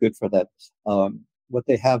really good for that. What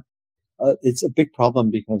they have, it's a big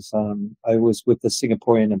problem because I was with the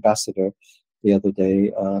Singaporean ambassador the other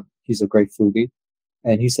day. He's a great foodie,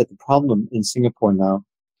 and he said the problem in Singapore now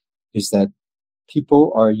is that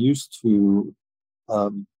people are used to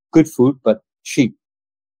good food but cheap.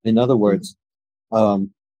 In other words,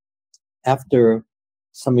 after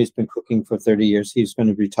somebody's been cooking for 30 years, he's going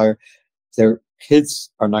to retire. Their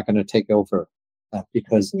kids are not going to take over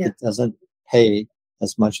because it doesn't pay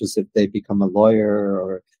as much as if they become a lawyer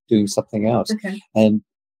or doing something else. Okay. And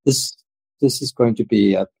this is going to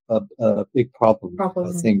be a big problem,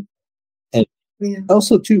 I think. And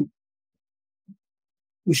also, too,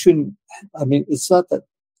 we shouldn't, I mean, it's not that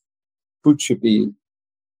food should be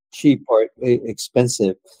cheap or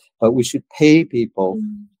expensive, but we should pay people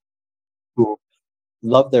who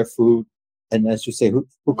love their food and, as you say, who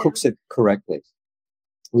cooks it correctly.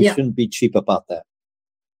 We shouldn't be cheap about that.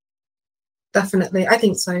 Definitely. I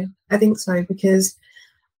think so because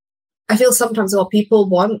I feel sometimes people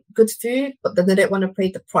want good food, but then they don't want to pay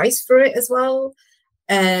the price for it as well.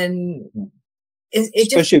 And it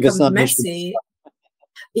just becomes messy.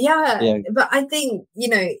 Yeah. But I think,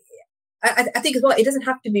 I think as well, it doesn't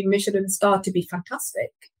have to be Michelin star to be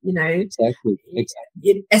fantastic, Exactly.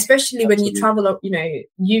 Especially when you travel,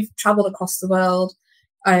 you've traveled across the world,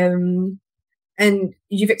 and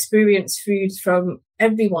you've experienced food from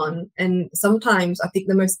everyone. And sometimes I think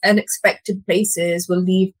the most unexpected places will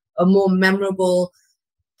leave a more memorable,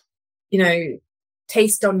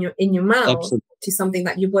 taste in your mouth to something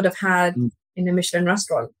that you would have had in a Michelin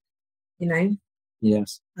restaurant,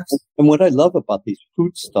 Yes. And what I love about these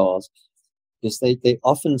food stalls is they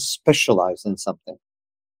often specialize in something.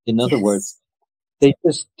 In other words, they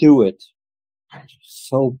just do it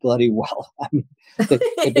so bloody well. I mean,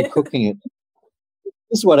 they've been cooking it.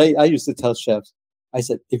 This is what I used to tell chefs. I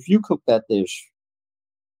said, if you cook that dish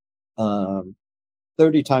 30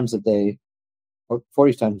 times a day or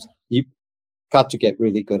 40 times, you've got to get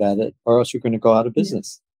really good at it, or else you're going to go out of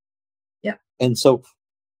business. Yeah. And so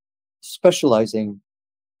specializing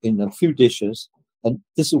in a few dishes, and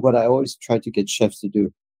this is what I always try to get chefs to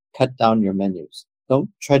do: cut down your menus. Don't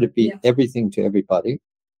try to be everything to everybody.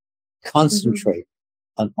 Concentrate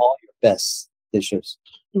on all your best dishes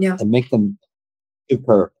and make them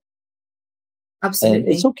superb. Absolutely. And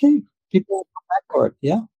it's okay. People come back for it.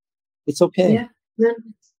 Yeah. It's okay. Yeah.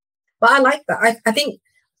 But I like that. I think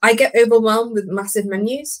I get overwhelmed with massive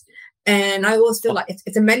menus, and I always feel like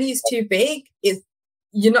if the menu is too big,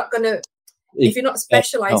 you're not going to, if you're not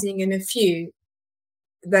specializing in a few,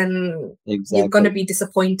 then you're going to be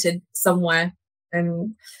disappointed somewhere.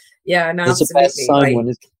 And it's a bad sign when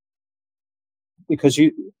it's because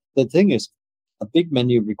the thing is, a big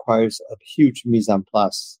menu requires a huge mise en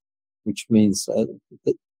place, which means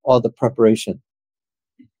all the preparation,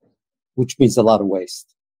 which means a lot of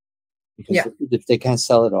waste. Because if they can't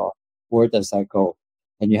sell it all, where does that go?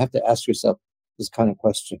 And you have to ask yourself this kind of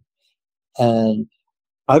question. And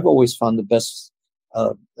I've always found the best,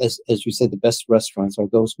 as you said, the best restaurants are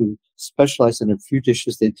those who specialize in a few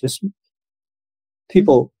dishes.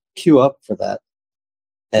 People queue up for that.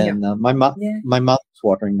 And my mouth is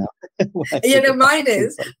watering now. Mine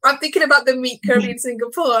is. I'm thinking about the meat curry in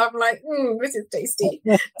Singapore. I'm like, this is tasty.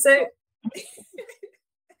 So,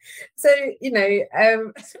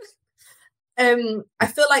 I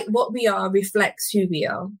feel like what we are reflects who we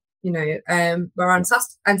are. Where our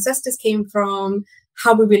ancestors came from,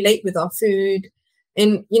 how we relate with our food.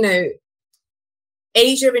 And,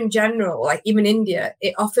 Asia in general, like even India,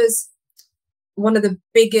 it offers one of the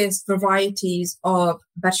biggest varieties of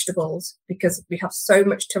vegetables because we have so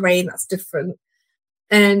much terrain that's different.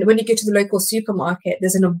 And when you go to the local supermarket,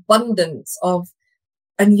 there's an abundance of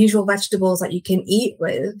unusual vegetables that you can eat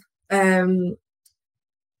with. So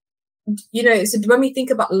when we think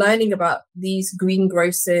about learning about these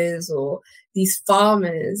greengrocers or these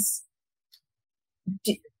farmers,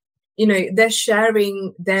 they're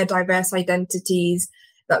sharing their diverse identities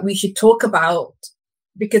that we should talk about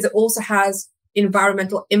because it also has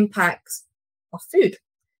environmental impacts of food.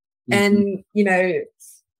 And,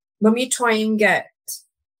 when we try and get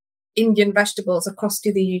Indian vegetables across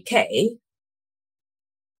to the UK,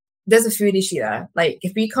 there's a food issue there. Like,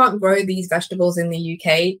 if we can't grow these vegetables in the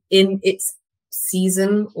UK in its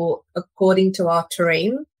season or according to our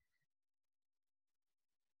terrain,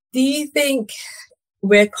 do you think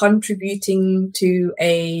we're contributing to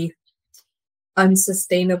a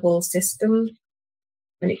unsustainable system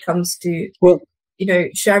when it comes to,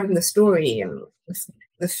 sharing the story and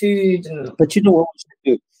the food? But you know what we should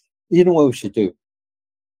do? You know what we should do?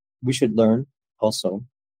 We should learn also.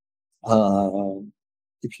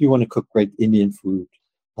 If you want to cook great Indian food,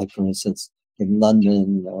 like for instance, in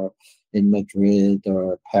London or in Madrid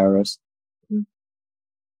or Paris,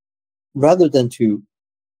 rather than to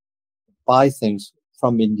buy things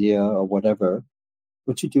from India or whatever,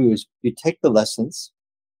 what you do is you take the lessons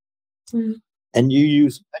and you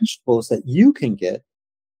use vegetables that you can get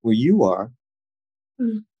where you are,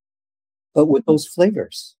 but with those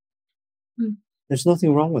flavors. There's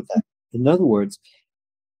nothing wrong with that. In other words,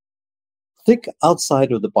 think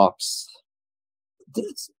outside of the box.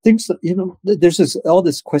 Things that, there's all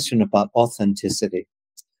this question about authenticity.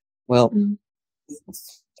 Well,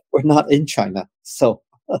 we're not in China, so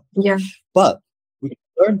but we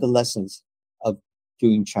learned the lessons of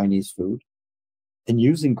doing Chinese food and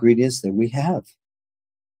use ingredients that we have.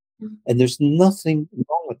 And there's nothing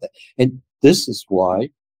wrong with that. And this is why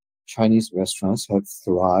Chinese restaurants have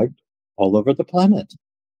thrived all over the planet.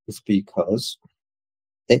 It's because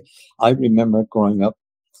I remember growing up,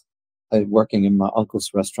 working in my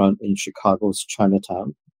uncle's restaurant in Chicago's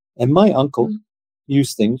Chinatown, and my uncle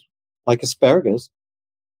used things like asparagus,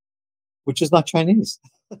 which is not Chinese.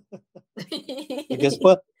 And guess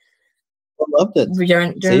what? I loved it.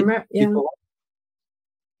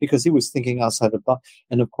 Because he was thinking outside the box.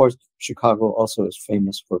 And of course, Chicago also is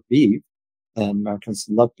famous for beef, and Americans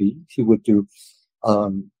love beef. He would do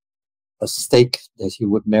a steak that he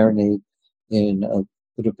would marinate in a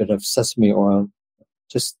little bit of sesame oil,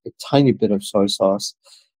 just a tiny bit of soy sauce,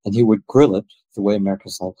 and he would grill it the way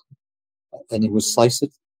Americans like it. And he would slice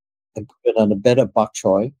it and put it on a bed of bok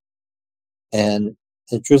choy and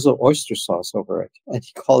drizzle oyster sauce over it. And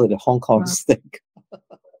he called it a Hong Kong steak.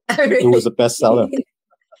 It was a bestseller.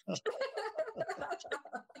 I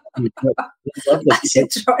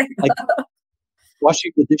should try that.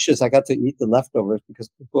 Washing the dishes, I got to eat the leftovers because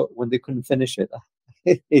people, when they couldn't finish it,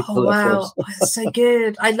 ate the leftovers. Wow, that's so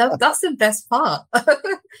good. I love that's the best part.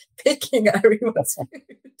 Picking everyone's food.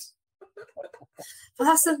 But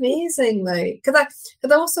that's amazing, though, because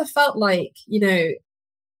I also felt like,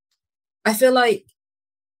 I feel like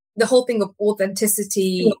the whole thing of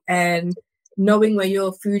authenticity and knowing where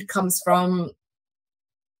your food comes from,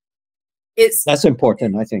 that's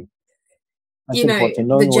important, I think. That's important.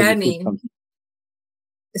 Knowing the journey. Where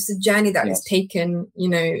it's a journey that is taken,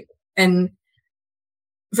 and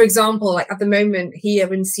for example, like at the moment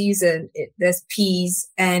here in season, there's peas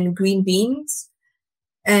and green beans,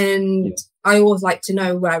 and I always like to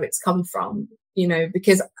know where it's come from,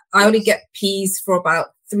 because I only get peas for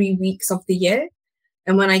about 3 weeks of the year,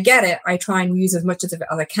 and when I get it, I try and use as much of it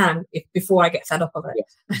as I can before I get fed up of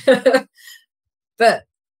it. But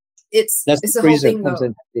it's a whole thing,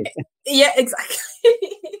 though. Yeah, exactly.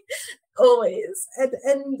 Always.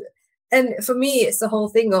 And And for me, it's the whole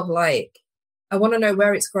thing of like, I want to know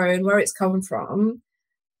where it's grown, where it's come from.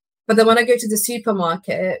 But then when I go to the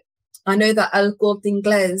supermarket, I know that El Corte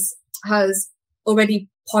Inglés has already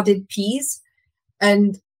podded peas,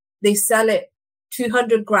 and they sell it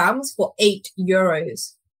 200 grams for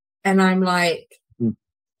 €8. And I'm like,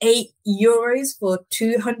 €8 for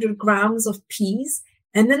 200 grams of peas?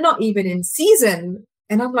 And they're not even in season.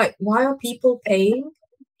 And I'm like, why are people paying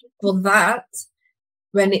for that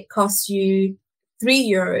when it costs you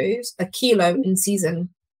 €3 a kilo in season?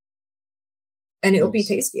 And it'll be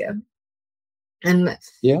tastier. And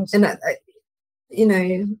yes, and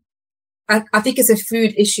I think it's a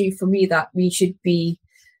food issue for me that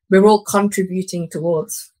we're all contributing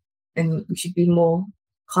towards, and we should be more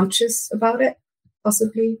conscious about it,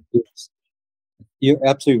 possibly. yes. You're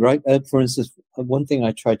absolutely right. For instance, one thing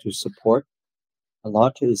I try to support a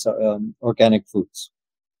lot is organic foods,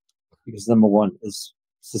 because number one, it's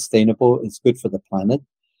sustainable, it's good for the planet,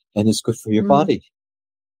 and it's good for your body.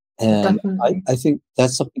 And I think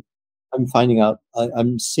that's something I'm finding out.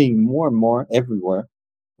 I'm seeing more and more everywhere,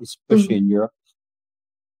 especially in Europe,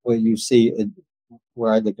 where you see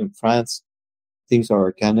where I live in France, things are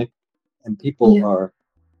organic, and people are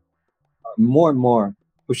more and more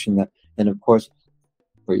pushing that. And of course,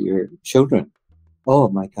 for your children, oh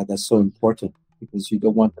my God, that's so important, because you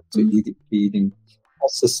don't want them to be eating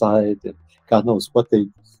pesticide and God knows what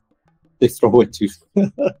they throw into.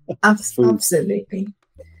 Absolutely.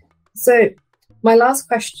 So my last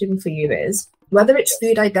question for you is, whether it's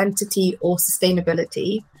food identity or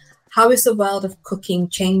sustainability, how is the world of cooking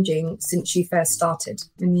changing since you first started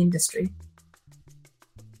in the industry?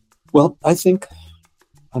 Well, I think,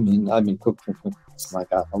 I've been cooking for, my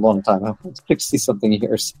God, a long time. I'm 60-something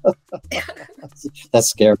years. That's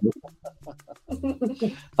scary.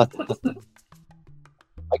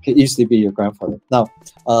 I could easily be your grandfather. Now,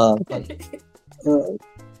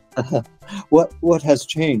 what has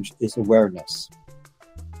changed is awareness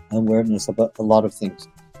about a lot of things.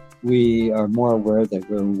 We are more aware that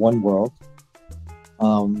we're in one world.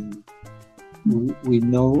 We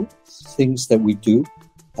know things that we do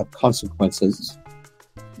have consequences.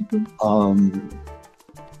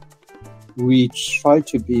 We try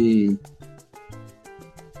to be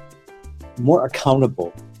more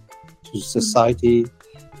accountable to society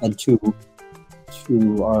and to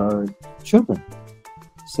our children,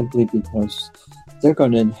 simply because they're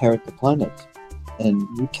going to inherit the planet, and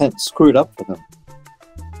we can't screw it up for them.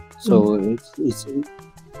 So it's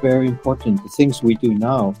very important. The things we do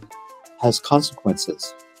now has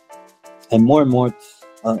consequences, and more,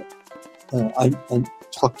 I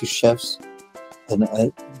talk to chefs, and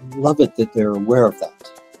I love it that they're aware of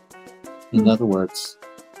that. In other words,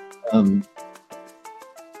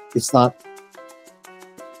 it's not,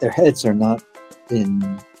 their heads are not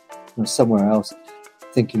in somewhere else,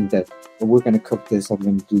 thinking that we're going to cook this, I'm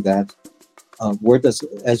going to do that.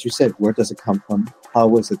 As you said, where does it come from? How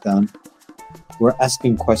was it done? We're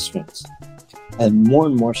asking questions, and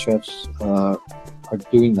more chefs are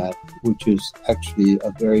doing that, which is actually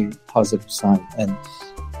a very positive sign. And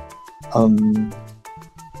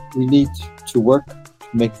we need to work to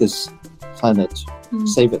make this planet,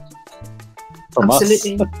 save it from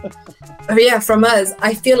Absolutely. us. From us.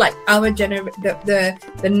 I feel like our the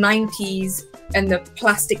 90s and the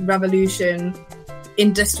plastic revolution,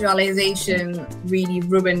 industrialization really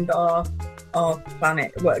ruined our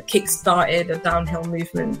planet. Well, it kick-started a downhill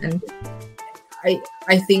movement, and I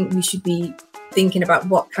think we should be thinking about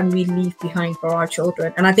what can we leave behind for our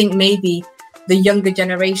children. And I think maybe the younger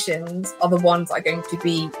generations are the ones that are going to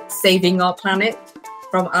be saving our planet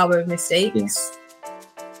from our mistakes.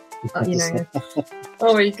 Yes.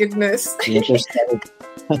 Oh my goodness.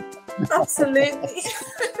 Absolutely.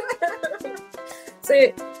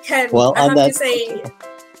 So Ken, well, I have to say,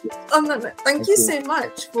 thank you so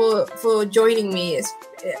much for joining me.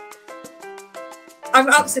 I'm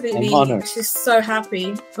absolutely just so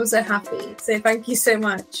happy. I'm so happy. So thank you so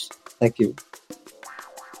much. Thank you.